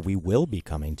Francisco, we will be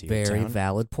coming to your Very town.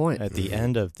 valid point. At the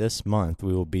end of this month,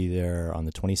 we will be there on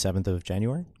the 27th of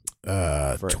January.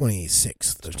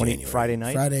 26th of January. Friday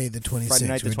night? Friday the 26th. Friday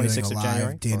night, the We're doing 26th a of live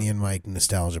January? Danny and Mike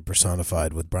Nostalgia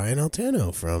Personified with Brian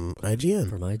Altano from IGN.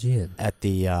 From IGN. At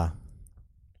the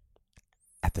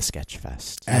Sketch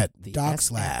Fest. At the Doc's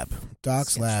SF Lab.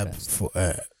 Doc's Sketch Lab. Fest.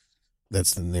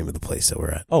 That's the name of the place that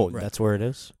we're at. Oh, Right. that's where it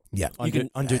is? Yeah.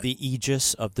 Under the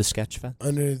aegis of the Sketch Fest?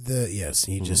 Under the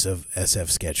aegis of SF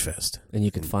Sketchfest. And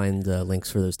you can find links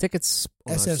for those tickets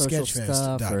on our social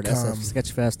stuff, or at SFsketchfest.com. SF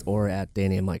Sketchfest, or at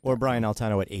Danny and Mike. Or Brian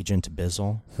Altano at Agent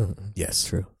Bizzle. Yes.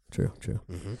 True.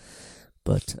 Mm-hmm.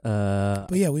 But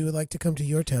But yeah, we would like to come to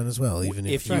your town as well, even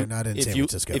if you're not in San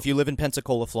Francisco. If you live in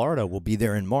Pensacola, Florida, we'll be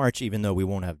there in March, even though we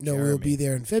won't have No, Jeremy. we'll be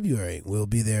there in February. We'll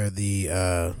be there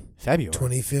the February.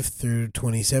 25th through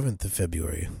 27th of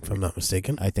February, if I'm not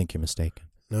mistaken. I think you're mistaken.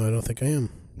 No, I don't think I am.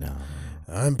 No.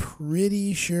 I'm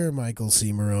pretty sure, Michael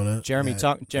C. Morona. Jeremy,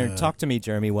 that, talk to me,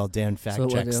 Jeremy, while Dan fact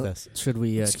checks this. Should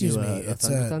we Excuse do me. a It's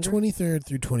Thunder? 23rd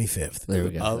through 25th. There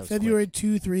we go. Of That was February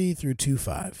 2-3 through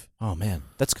 2-5. Oh, man.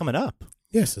 That's coming up.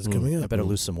 Yes, it's coming I up. better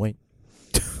lose some weight.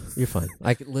 quick. You're fine.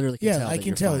 I literally can Yeah, tell. I that can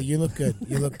you're tell. fine. You look good.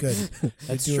 You look good.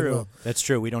 That's You're doing true. well. That's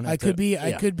true. We don't have I could be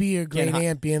your great Can't hi-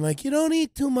 aunt being like, you don't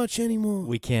eat too much anymore.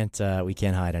 We can't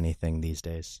hide anything these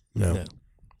days. No.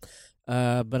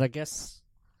 But I guess.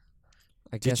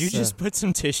 Did you just put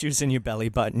some tissues in your belly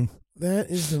button? That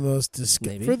is the most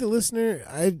disgusting. Maybe. For the listener,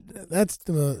 that's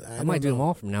the most. I might do them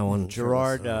all from now on.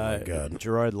 Gerard, Oh, my God.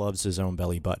 Gerard loves his own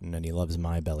belly button, and he loves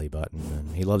my belly button,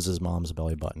 and he loves his mom's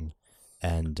belly button.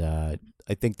 And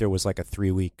I think there was like a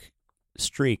 3-week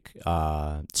streak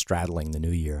straddling the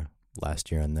new year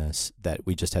last year on this that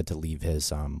we just had to leave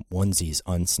his onesies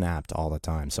unsnapped all the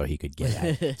time so he could get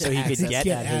at, his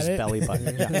it. belly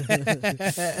button.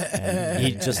 Yeah. And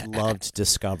he just loved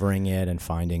discovering it and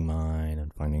finding mine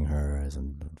and finding hers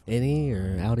and Innie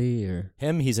or outie or.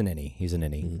 him. He's an innie.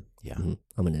 Mhm. Yeah. Mhm.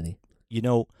 I'm an innie. You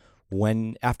know,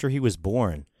 after he was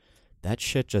born, that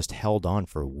shit just held on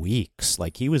for weeks.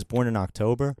 Like, he was born in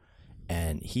October,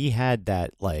 and he had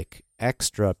that like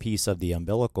extra piece of the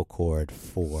umbilical cord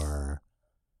for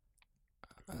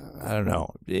I don't know.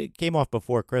 It came off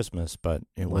before Christmas, but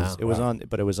it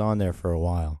was on there for a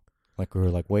while. Like, we were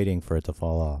like waiting for it to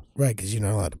fall off. Right, because you're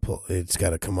not allowed to pull. It's got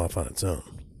to come off on its own.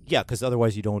 Yeah, because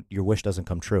otherwise your wish doesn't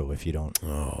come true if you don't.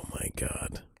 Oh my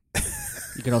God.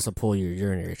 You can also pull your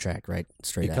urinary tract right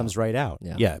straight out. It comes right out.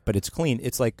 Yeah. Yeah, but it's clean.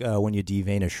 It's like when you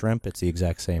devein a shrimp. It's the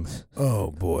exact same.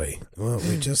 Oh boy. Well,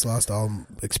 we just lost all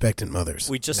expectant mothers.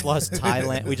 We just lost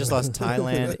Thailand. We just lost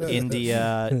Thailand,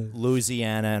 India,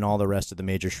 Louisiana, and all the rest of the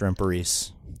major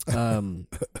shrimperies. Going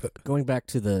back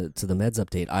to the meds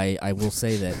update, I will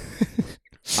say that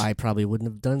I probably wouldn't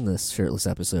have done this shirtless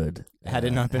episode Had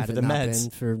it not been for the meds.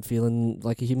 been for feeling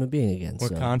like a human being again. More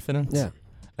so. confidence. Yeah.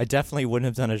 I definitely wouldn't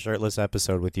have done a shirtless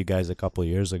episode with you guys a couple of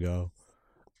years ago.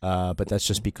 But that's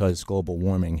just because global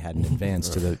warming hadn't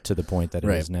advanced to the point that it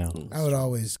is now. I would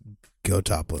always go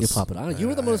topless. You pop it on. You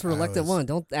were the most reluctant one.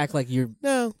 Don't act like you're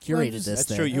curated this That's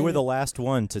thing. true. You were the last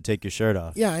one to take your shirt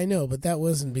off. Yeah, I know, but that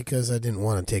wasn't because I didn't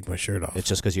want to take my shirt off. It's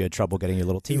just because you had trouble getting your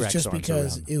little It was T-Rex just arms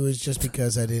because around. it was just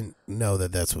because I didn't know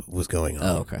that that's what was going on.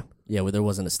 Oh, okay. Yeah, well, there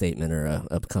wasn't a statement or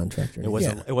a contract. Or It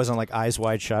wasn't. It wasn't like Eyes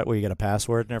Wide Shut where you get a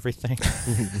password and everything.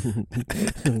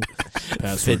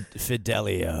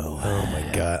 Fidelio. Oh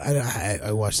my god!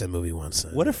 I watched that movie once.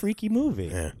 What a freaky movie!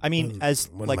 Yeah. I mean, I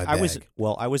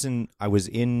was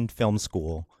in film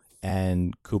school,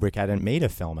 and Kubrick hadn't made a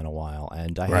film in a while,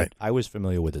 and I was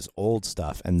familiar with his old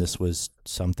stuff, and this was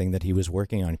something that he was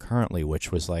working on currently,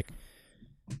 which was like,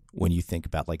 when you think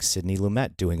about like Sidney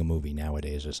Lumet doing a movie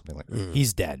nowadays or something like that.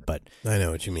 He's dead, but I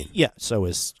know what you mean. Yeah, so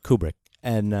is Kubrick,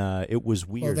 and it was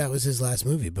weird. Well, that was his last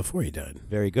movie before he died.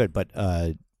 Very good, but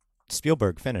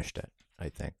Spielberg finished it, I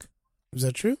think. Is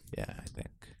that true? Yeah, I think.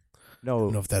 I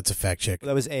don't know if that's a fact check.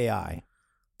 That was AI.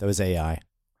 I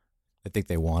think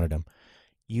they wanted him.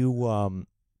 You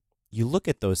look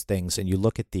at those things, and you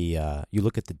look at the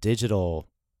digital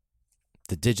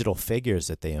figures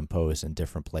that they impose in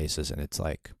different places, and it's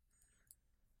like,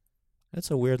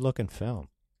 that's a weird looking film.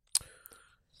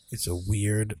 It's a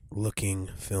weird looking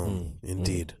film,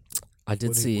 indeed. I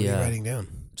did see. What are you writing down?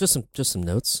 Just some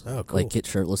notes. Oh, cool. Like get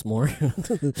shirtless more,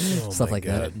 stuff like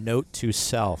that. Note to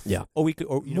self. Yeah. Oh, we could.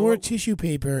 Or, you know More what? tissue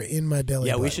paper in my belly.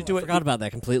 Yeah, we button. should do it. Forgot about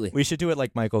that completely. We should do it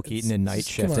like Michael Keaton in Night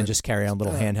Shift, and just carry on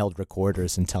little handheld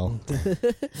recorders and tell.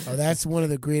 Oh, that's one of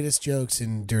the greatest jokes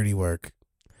in Dirty Work.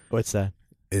 What's that?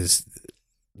 Is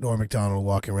Norm Macdonald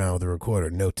walking around with a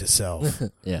recorder? Note to self.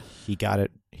 Yeah, He got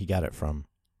it from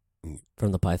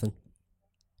the Python.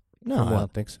 No, From I what?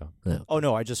 don't think so. Yeah. Oh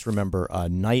no, I just remember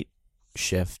Night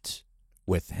Shift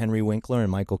with Henry Winkler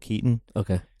and Michael Keaton.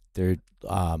 Okay. They're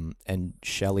and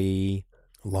Shelley.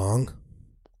 Long?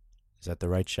 Is that the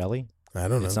right Shelley? I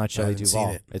don't know. It's not I Shelley haven't seen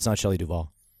Duvall. it. It's not Shelley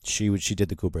Duvall. She did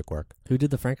the Kubrick work. Who did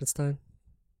the Frankenstein?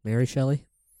 Mary Shelley.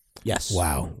 Yes.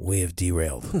 Wow, we have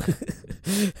derailed.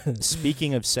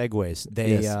 Speaking of segues,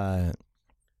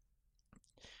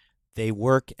 they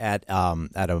work at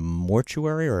a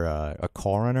mortuary or a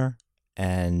coroner,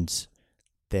 and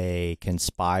they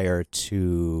conspire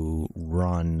to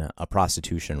run a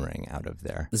prostitution ring out of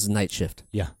there. This is Night Shift.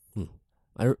 Yeah.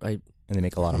 I And they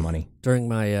make a lot of money. during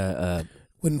my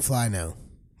Wouldn't fly now.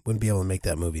 Wouldn't be able to make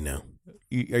that movie now.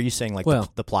 Are you saying like Well-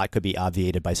 the plot could be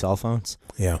obviated by cell phones?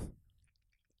 Yeah.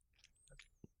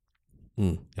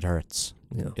 It hurts.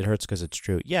 Yeah. It hurts because it's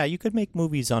true. Yeah, you could make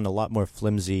movies on a lot more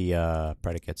flimsy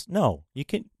predicates. No, you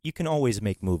can always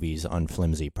make movies on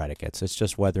flimsy predicates. It's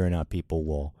just whether or not people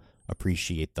will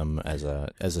appreciate them as a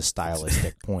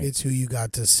stylistic point. It's who you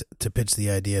got to pitch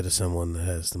the idea to someone that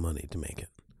has the money to make it.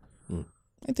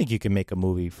 I think you can make a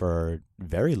movie for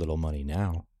very little money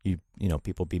now. You know,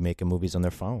 people be making movies on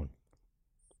their phone.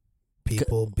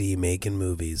 People be making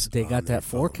movies. they on got their that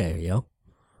 4K, phone. yo.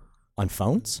 On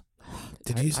phones?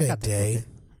 Did you say got that Day?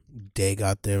 Day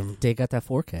got them. They got that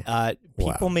 4K.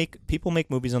 People make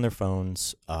movies on their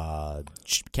phones.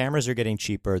 Cameras are getting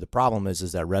cheaper. The problem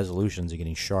is that resolutions are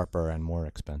getting sharper and more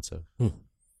expensive.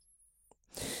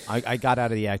 I got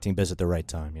out of the acting biz at the right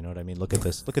time. You know what I mean? Look at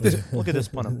this. Look at this. Look at this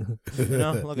punham. You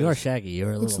know? Look You at are this. shaggy.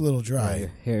 You're Looks a little dry.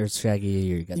 Your hair's shaggy.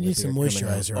 You got You the need some beard coming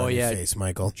out. moisturizer Oh, on your yeah. face,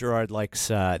 Michael. Gerard likes.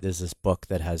 There's this book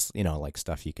that has like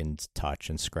stuff you can touch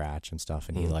and scratch and stuff,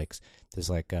 and he likes. There's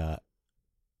like a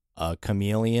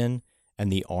chameleon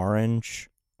and the orange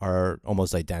are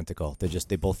almost identical.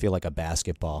 They both feel like a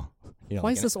basketball. You know, Why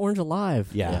like is this orange alive?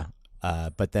 Yeah.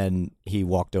 But then he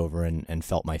walked over and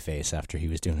felt my face after he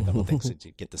was doing a couple things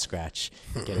to get the scratch,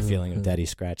 get a feeling of daddy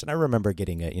scratch. And I remember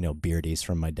getting beardies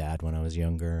from my dad when I was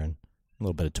younger, and a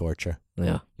little bit of torture.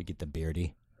 Yeah. You get the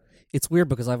beardie. It's weird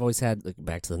because I've always had, like,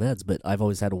 back to the Neds, but I've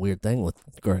always had a weird thing with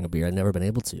growing a beard. I've never been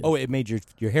able to. Oh, it made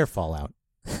your hair fall out.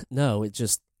 No,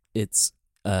 it's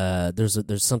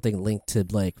there's something linked to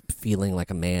like feeling like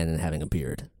a man and having a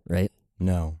beard, right?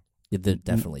 No. There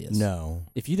definitely is. No.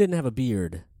 If you didn't have a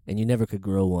beard and you never could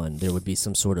grow one, there would be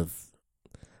some sort of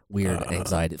weird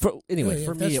anxiety. Anyway,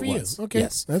 for me that's it for was. you. Okay,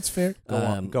 Yes. that's fair.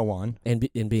 Go on. And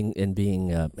being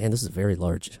man, this is a very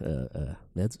large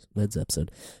meds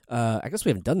episode. I guess we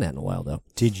haven't done that in a while though.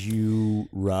 Did you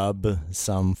rub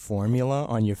some formula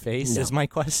on your face? No. Is my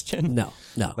question. No.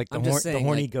 Like I'm just saying, the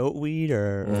horny like, goat weed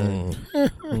or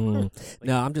no,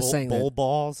 I'm just saying bull that,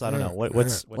 balls. I don't know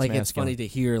what's like it's funny to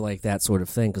hear like that sort of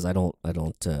thing because I don't.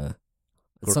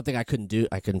 It's something I couldn't do.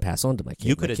 I couldn't pass on to my kid.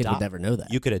 You could my kid adopt. would never know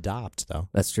that. You could adopt though.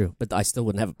 That's true, but I still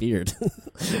wouldn't have a beard.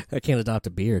 I can't adopt a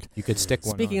beard. You could stick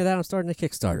one. Speaking of that, I'm starting a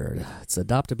Kickstarter. It's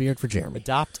Adopt a Beard for Jeremy.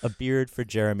 Adopt a beard for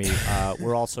Jeremy.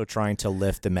 We're also trying to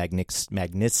lift the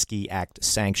Magnitsky Act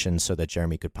sanctions so that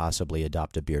Jeremy could possibly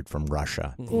adopt a beard from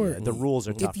Russia. Or The rules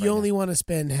are tough. if you only want to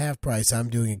spend half price, I'm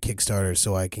doing a Kickstarter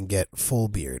so I can get full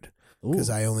beard. because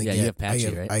I only you have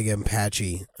patchy, right? I give him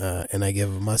patchy, and I give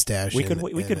him a mustache. We could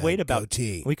wait about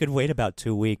goatee. we could wait about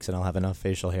 2 weeks, and I'll have enough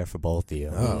facial hair for both of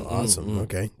you. Oh, awesome!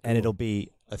 Okay, and it'll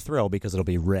be a thrill because it'll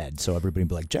be red. So everybody will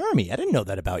be like, Jeremy, I didn't know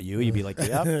that about you. You'd be like,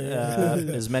 yep,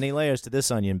 there's many layers to this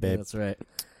onion, babe. That's right.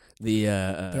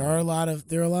 There are a lot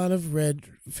of red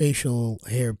facial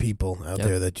hair people out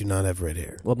there that do not have red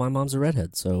hair. Well, my mom's a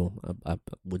redhead, so I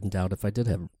wouldn't doubt if I did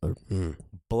have.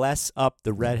 Bless up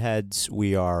the redheads.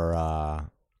 We are. I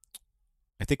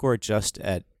think we're just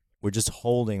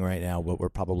holding right now, but we're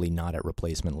probably not at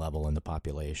replacement level in the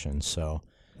population. So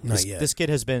not yet.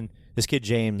 This kid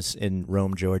James in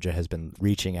Rome, Georgia, has been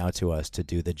reaching out to us to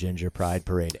do the Ginger Pride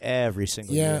Parade every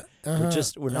single year.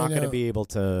 We're not going to be able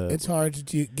to. It's hard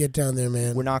to get down there,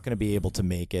 man. We're not going to be able to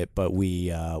make it, but we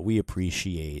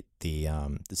appreciate the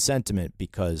sentiment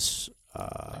because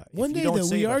one day though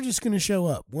we are just going to show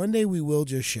up. One day we will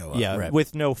just show up. Yeah, right.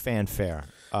 With no fanfare.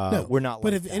 No, we're not.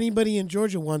 But like if that. anybody in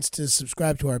Georgia wants to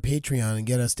subscribe to our Patreon and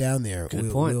get us down there,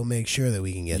 we'll make sure that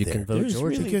we can get you there. can vote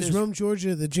Georgia Because Rome,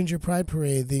 Georgia, the Ginger Pride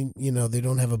Parade, they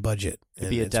don't have a budget. It'd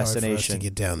be a it's hard for us destination to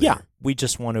get down there. Yeah, we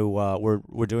just want to.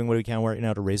 We're doing what we can right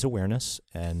now to raise awareness,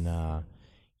 and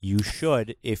you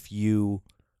should, if you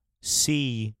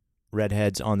see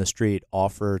redheads on the street,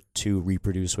 offer to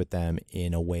reproduce with them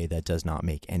in a way that does not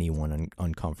make anyone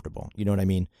uncomfortable. You know what I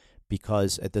mean?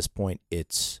 Because at this point,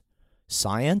 it's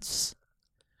science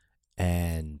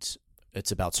and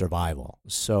it's about survival.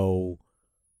 So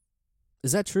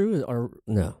is that true or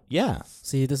no? Yeah.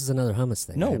 See, this is another hummus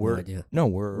thing. No,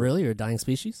 we're really, you're a dying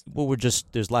species? Well,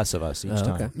 there's less of us each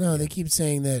time. Okay. No, they keep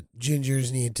saying that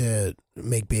gingers need to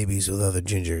make babies with other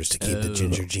gingers to keep the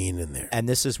ginger gene in there. And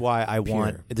this is why I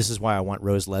want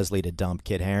Rose Leslie to dump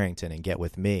Kit Harington and get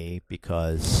with me,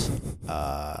 because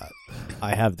I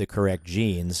have the correct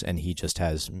genes and he just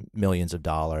has millions of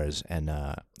dollars and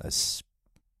a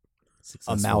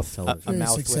mouth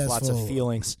with lots of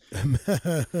feelings.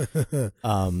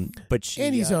 But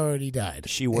he's already died.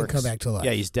 She works. And come back to life.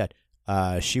 Yeah, he's dead.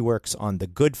 She works on The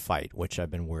Good Fight, which I've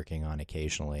been working on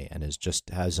occasionally, and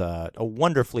has a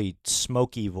wonderfully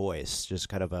smoky voice. Just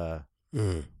kind of I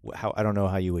don't know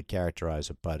how you would characterize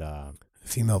it, but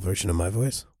female version of my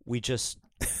voice. We just.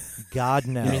 God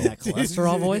knows. You mean that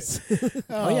cholesterol voice?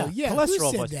 Oh yeah,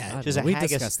 cholesterol who voice. said Just that? We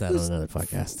discussed that on another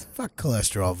podcast. Fuck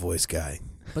cholesterol voice guy.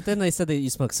 But then they said that you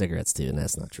smoke cigarettes too, and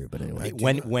that's not true. But anyway,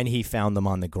 when he found them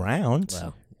on the ground,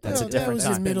 well, that's a that different was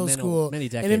time. in middle school, many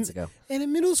decades ago. And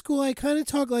in middle school, I kind of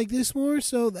talked like this more,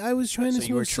 so I was trying to So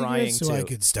you were smoke trying cigarettes so I to-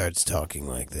 could start talking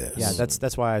like this. Yeah,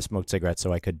 that's why I smoked cigarettes,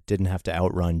 so I didn't have to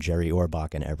outrun Jerry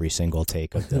Orbach in every single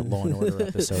take of the Law and Order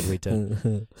episode we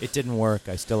did. It didn't work.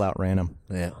 I still outran him.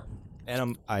 Yeah.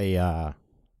 And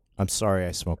I'm sorry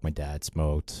I smoked. My dad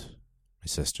smoked. My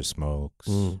sister smokes.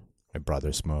 My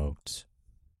brother smoked.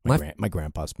 My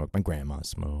grandpa smoked. My grandma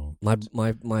smoked.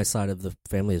 My side of the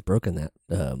family has broken that.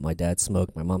 My dad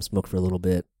smoked. My mom smoked for a little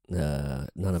bit. None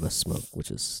of us smoke,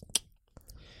 which is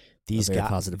These a very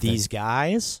positive thing. These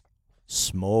guys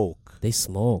smoke. They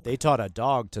smoke. They taught a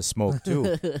dog to smoke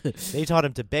too. They taught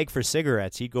him to beg for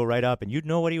cigarettes. He'd go right up, and you'd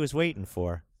know what he was waiting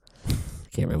for.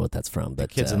 Can't remember what that's from, but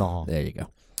Kids in the Hall. There you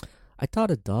go. I taught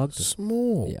a dog to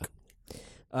smoke.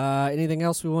 Yeah. Anything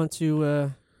else we want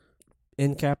to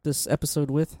end cap this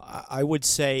episode with? I would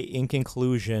say, in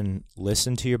conclusion,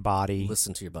 listen to your body.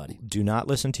 Listen to your body. Do not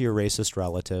listen to your racist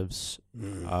relatives.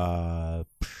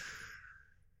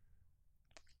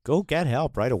 Go get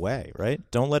help right away, right?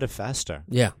 Don't let it fester.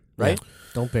 Yeah. Right? Yeah.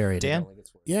 Don't bury it. Dan?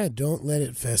 Yeah, don't let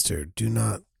it fester. Do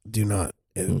not.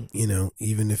 Even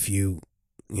if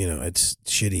it's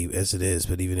shitty as it is,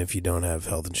 but even if you don't have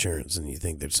health insurance and you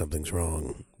think that something's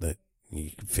wrong, that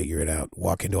you can figure it out.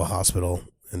 Walk into a hospital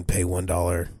and pay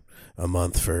 $1 a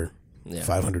month for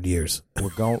 500 years. We're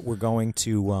going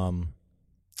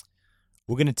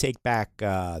to take back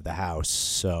the house,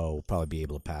 so we'll probably be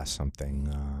able to pass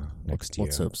something next year.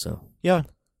 Let's hope so. Yeah,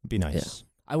 it'd be nice. Yeah.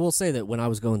 I will say that when I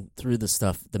was going through the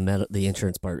stuff, the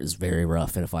insurance part is very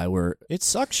rough, and if I were it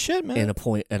sucks shit, man. At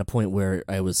a point where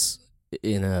I was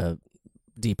in a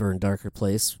deeper and darker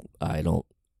place, I don't.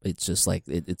 It's just like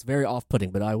it's very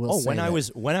off-putting. But I will. say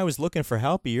when I was looking for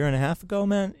help a year and a half ago,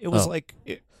 man, it was like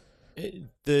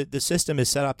the system is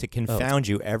set up to confound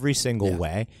you every single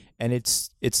way, and it's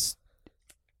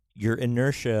your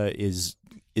inertia is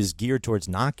geared towards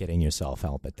not getting yourself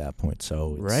help at that point.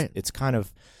 So it's kind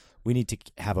of we need to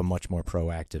have a much more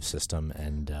proactive system,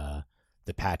 and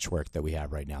the patchwork that we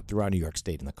have right now throughout New York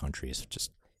State and the country is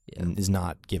just is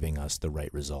not giving us the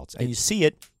right results, and you see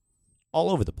it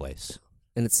all over the place.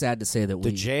 And it's sad to say that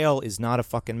the jail is not a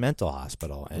fucking mental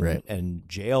hospital, and Right. and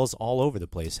jails all over the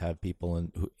place have people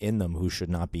in them who should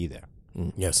not be there.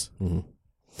 Yes. Mm-hmm.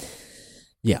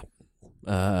 Yeah.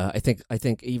 I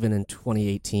think even in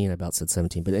 2018, I about said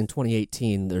 17, but in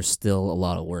 2018, there's still a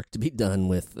lot of work to be done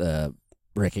with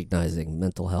recognizing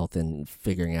mental health and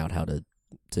figuring out how to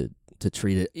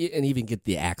treat it and even get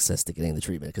the access to getting the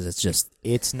treatment, because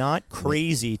It's not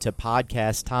crazy to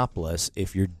podcast topless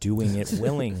if you're doing it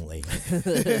willingly.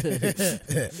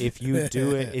 If you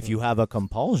do it, if you have a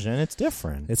compulsion, it's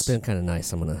different. It's been kind of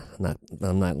nice. I'm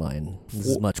not lying. This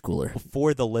is much cooler.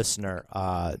 For the listener,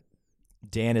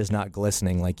 Dan is not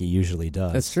glistening like he usually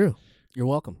does. That's true. You're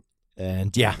welcome.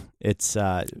 And yeah, it's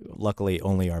luckily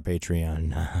only our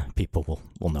Patreon people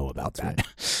will know about That's that. Right.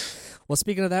 Well,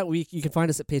 speaking of that, you can find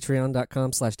us at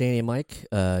patreon.com/Danny and Mike.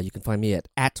 You can find me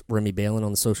at Remy Balin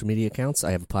on the social media accounts.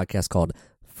 I have a podcast called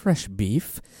Fresh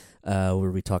Beef,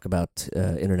 where we talk about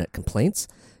internet complaints.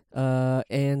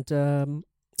 And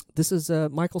this is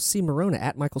Michael C. Morona,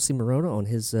 at Michael C. Morona on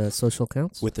his social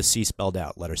accounts. With the C spelled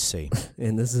out, letter C.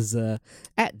 And this is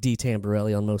at D.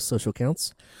 Tamborelli on most social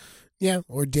accounts. Yeah,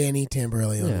 or Danny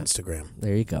Tamborelli on Instagram.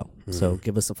 There you go. Mm-hmm. So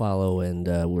give us a follow, and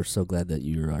we're so glad that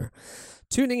you are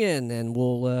tuning in, and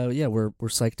we'll we're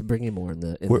psyched to bring you more in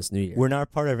this new year. We're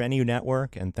not part of any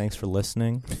network, and thanks for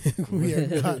listening. We are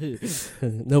not.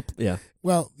 Nope. Yeah.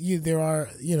 Well,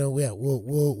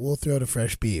 we'll throw to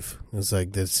Fresh Beef. It's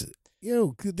like this.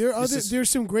 There's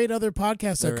some great other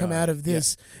podcasts that come out of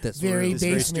this very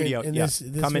basement in this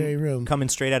very room. Coming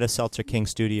straight out of Seltzer King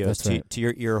Studios to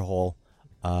your ear hole.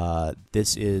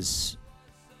 This is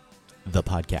the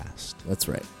podcast. That's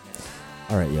right.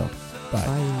 All right, y'all. Bye.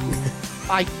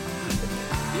 Bye.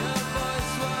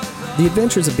 The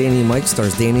Adventures of Danny and Mike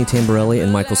stars Danny Tamborelli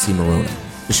and Michael C. Morona.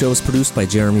 The show is produced by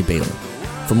Jeremy Balin.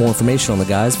 For more information on the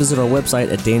guys, visit our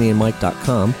website at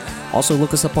dannyandmike.com. Also,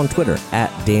 look us up on Twitter at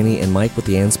Danny and Mike with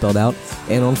the and spelled out,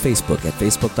 and on Facebook at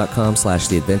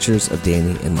facebook.com/The Adventures of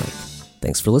Danny and Mike.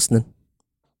 Thanks for listening.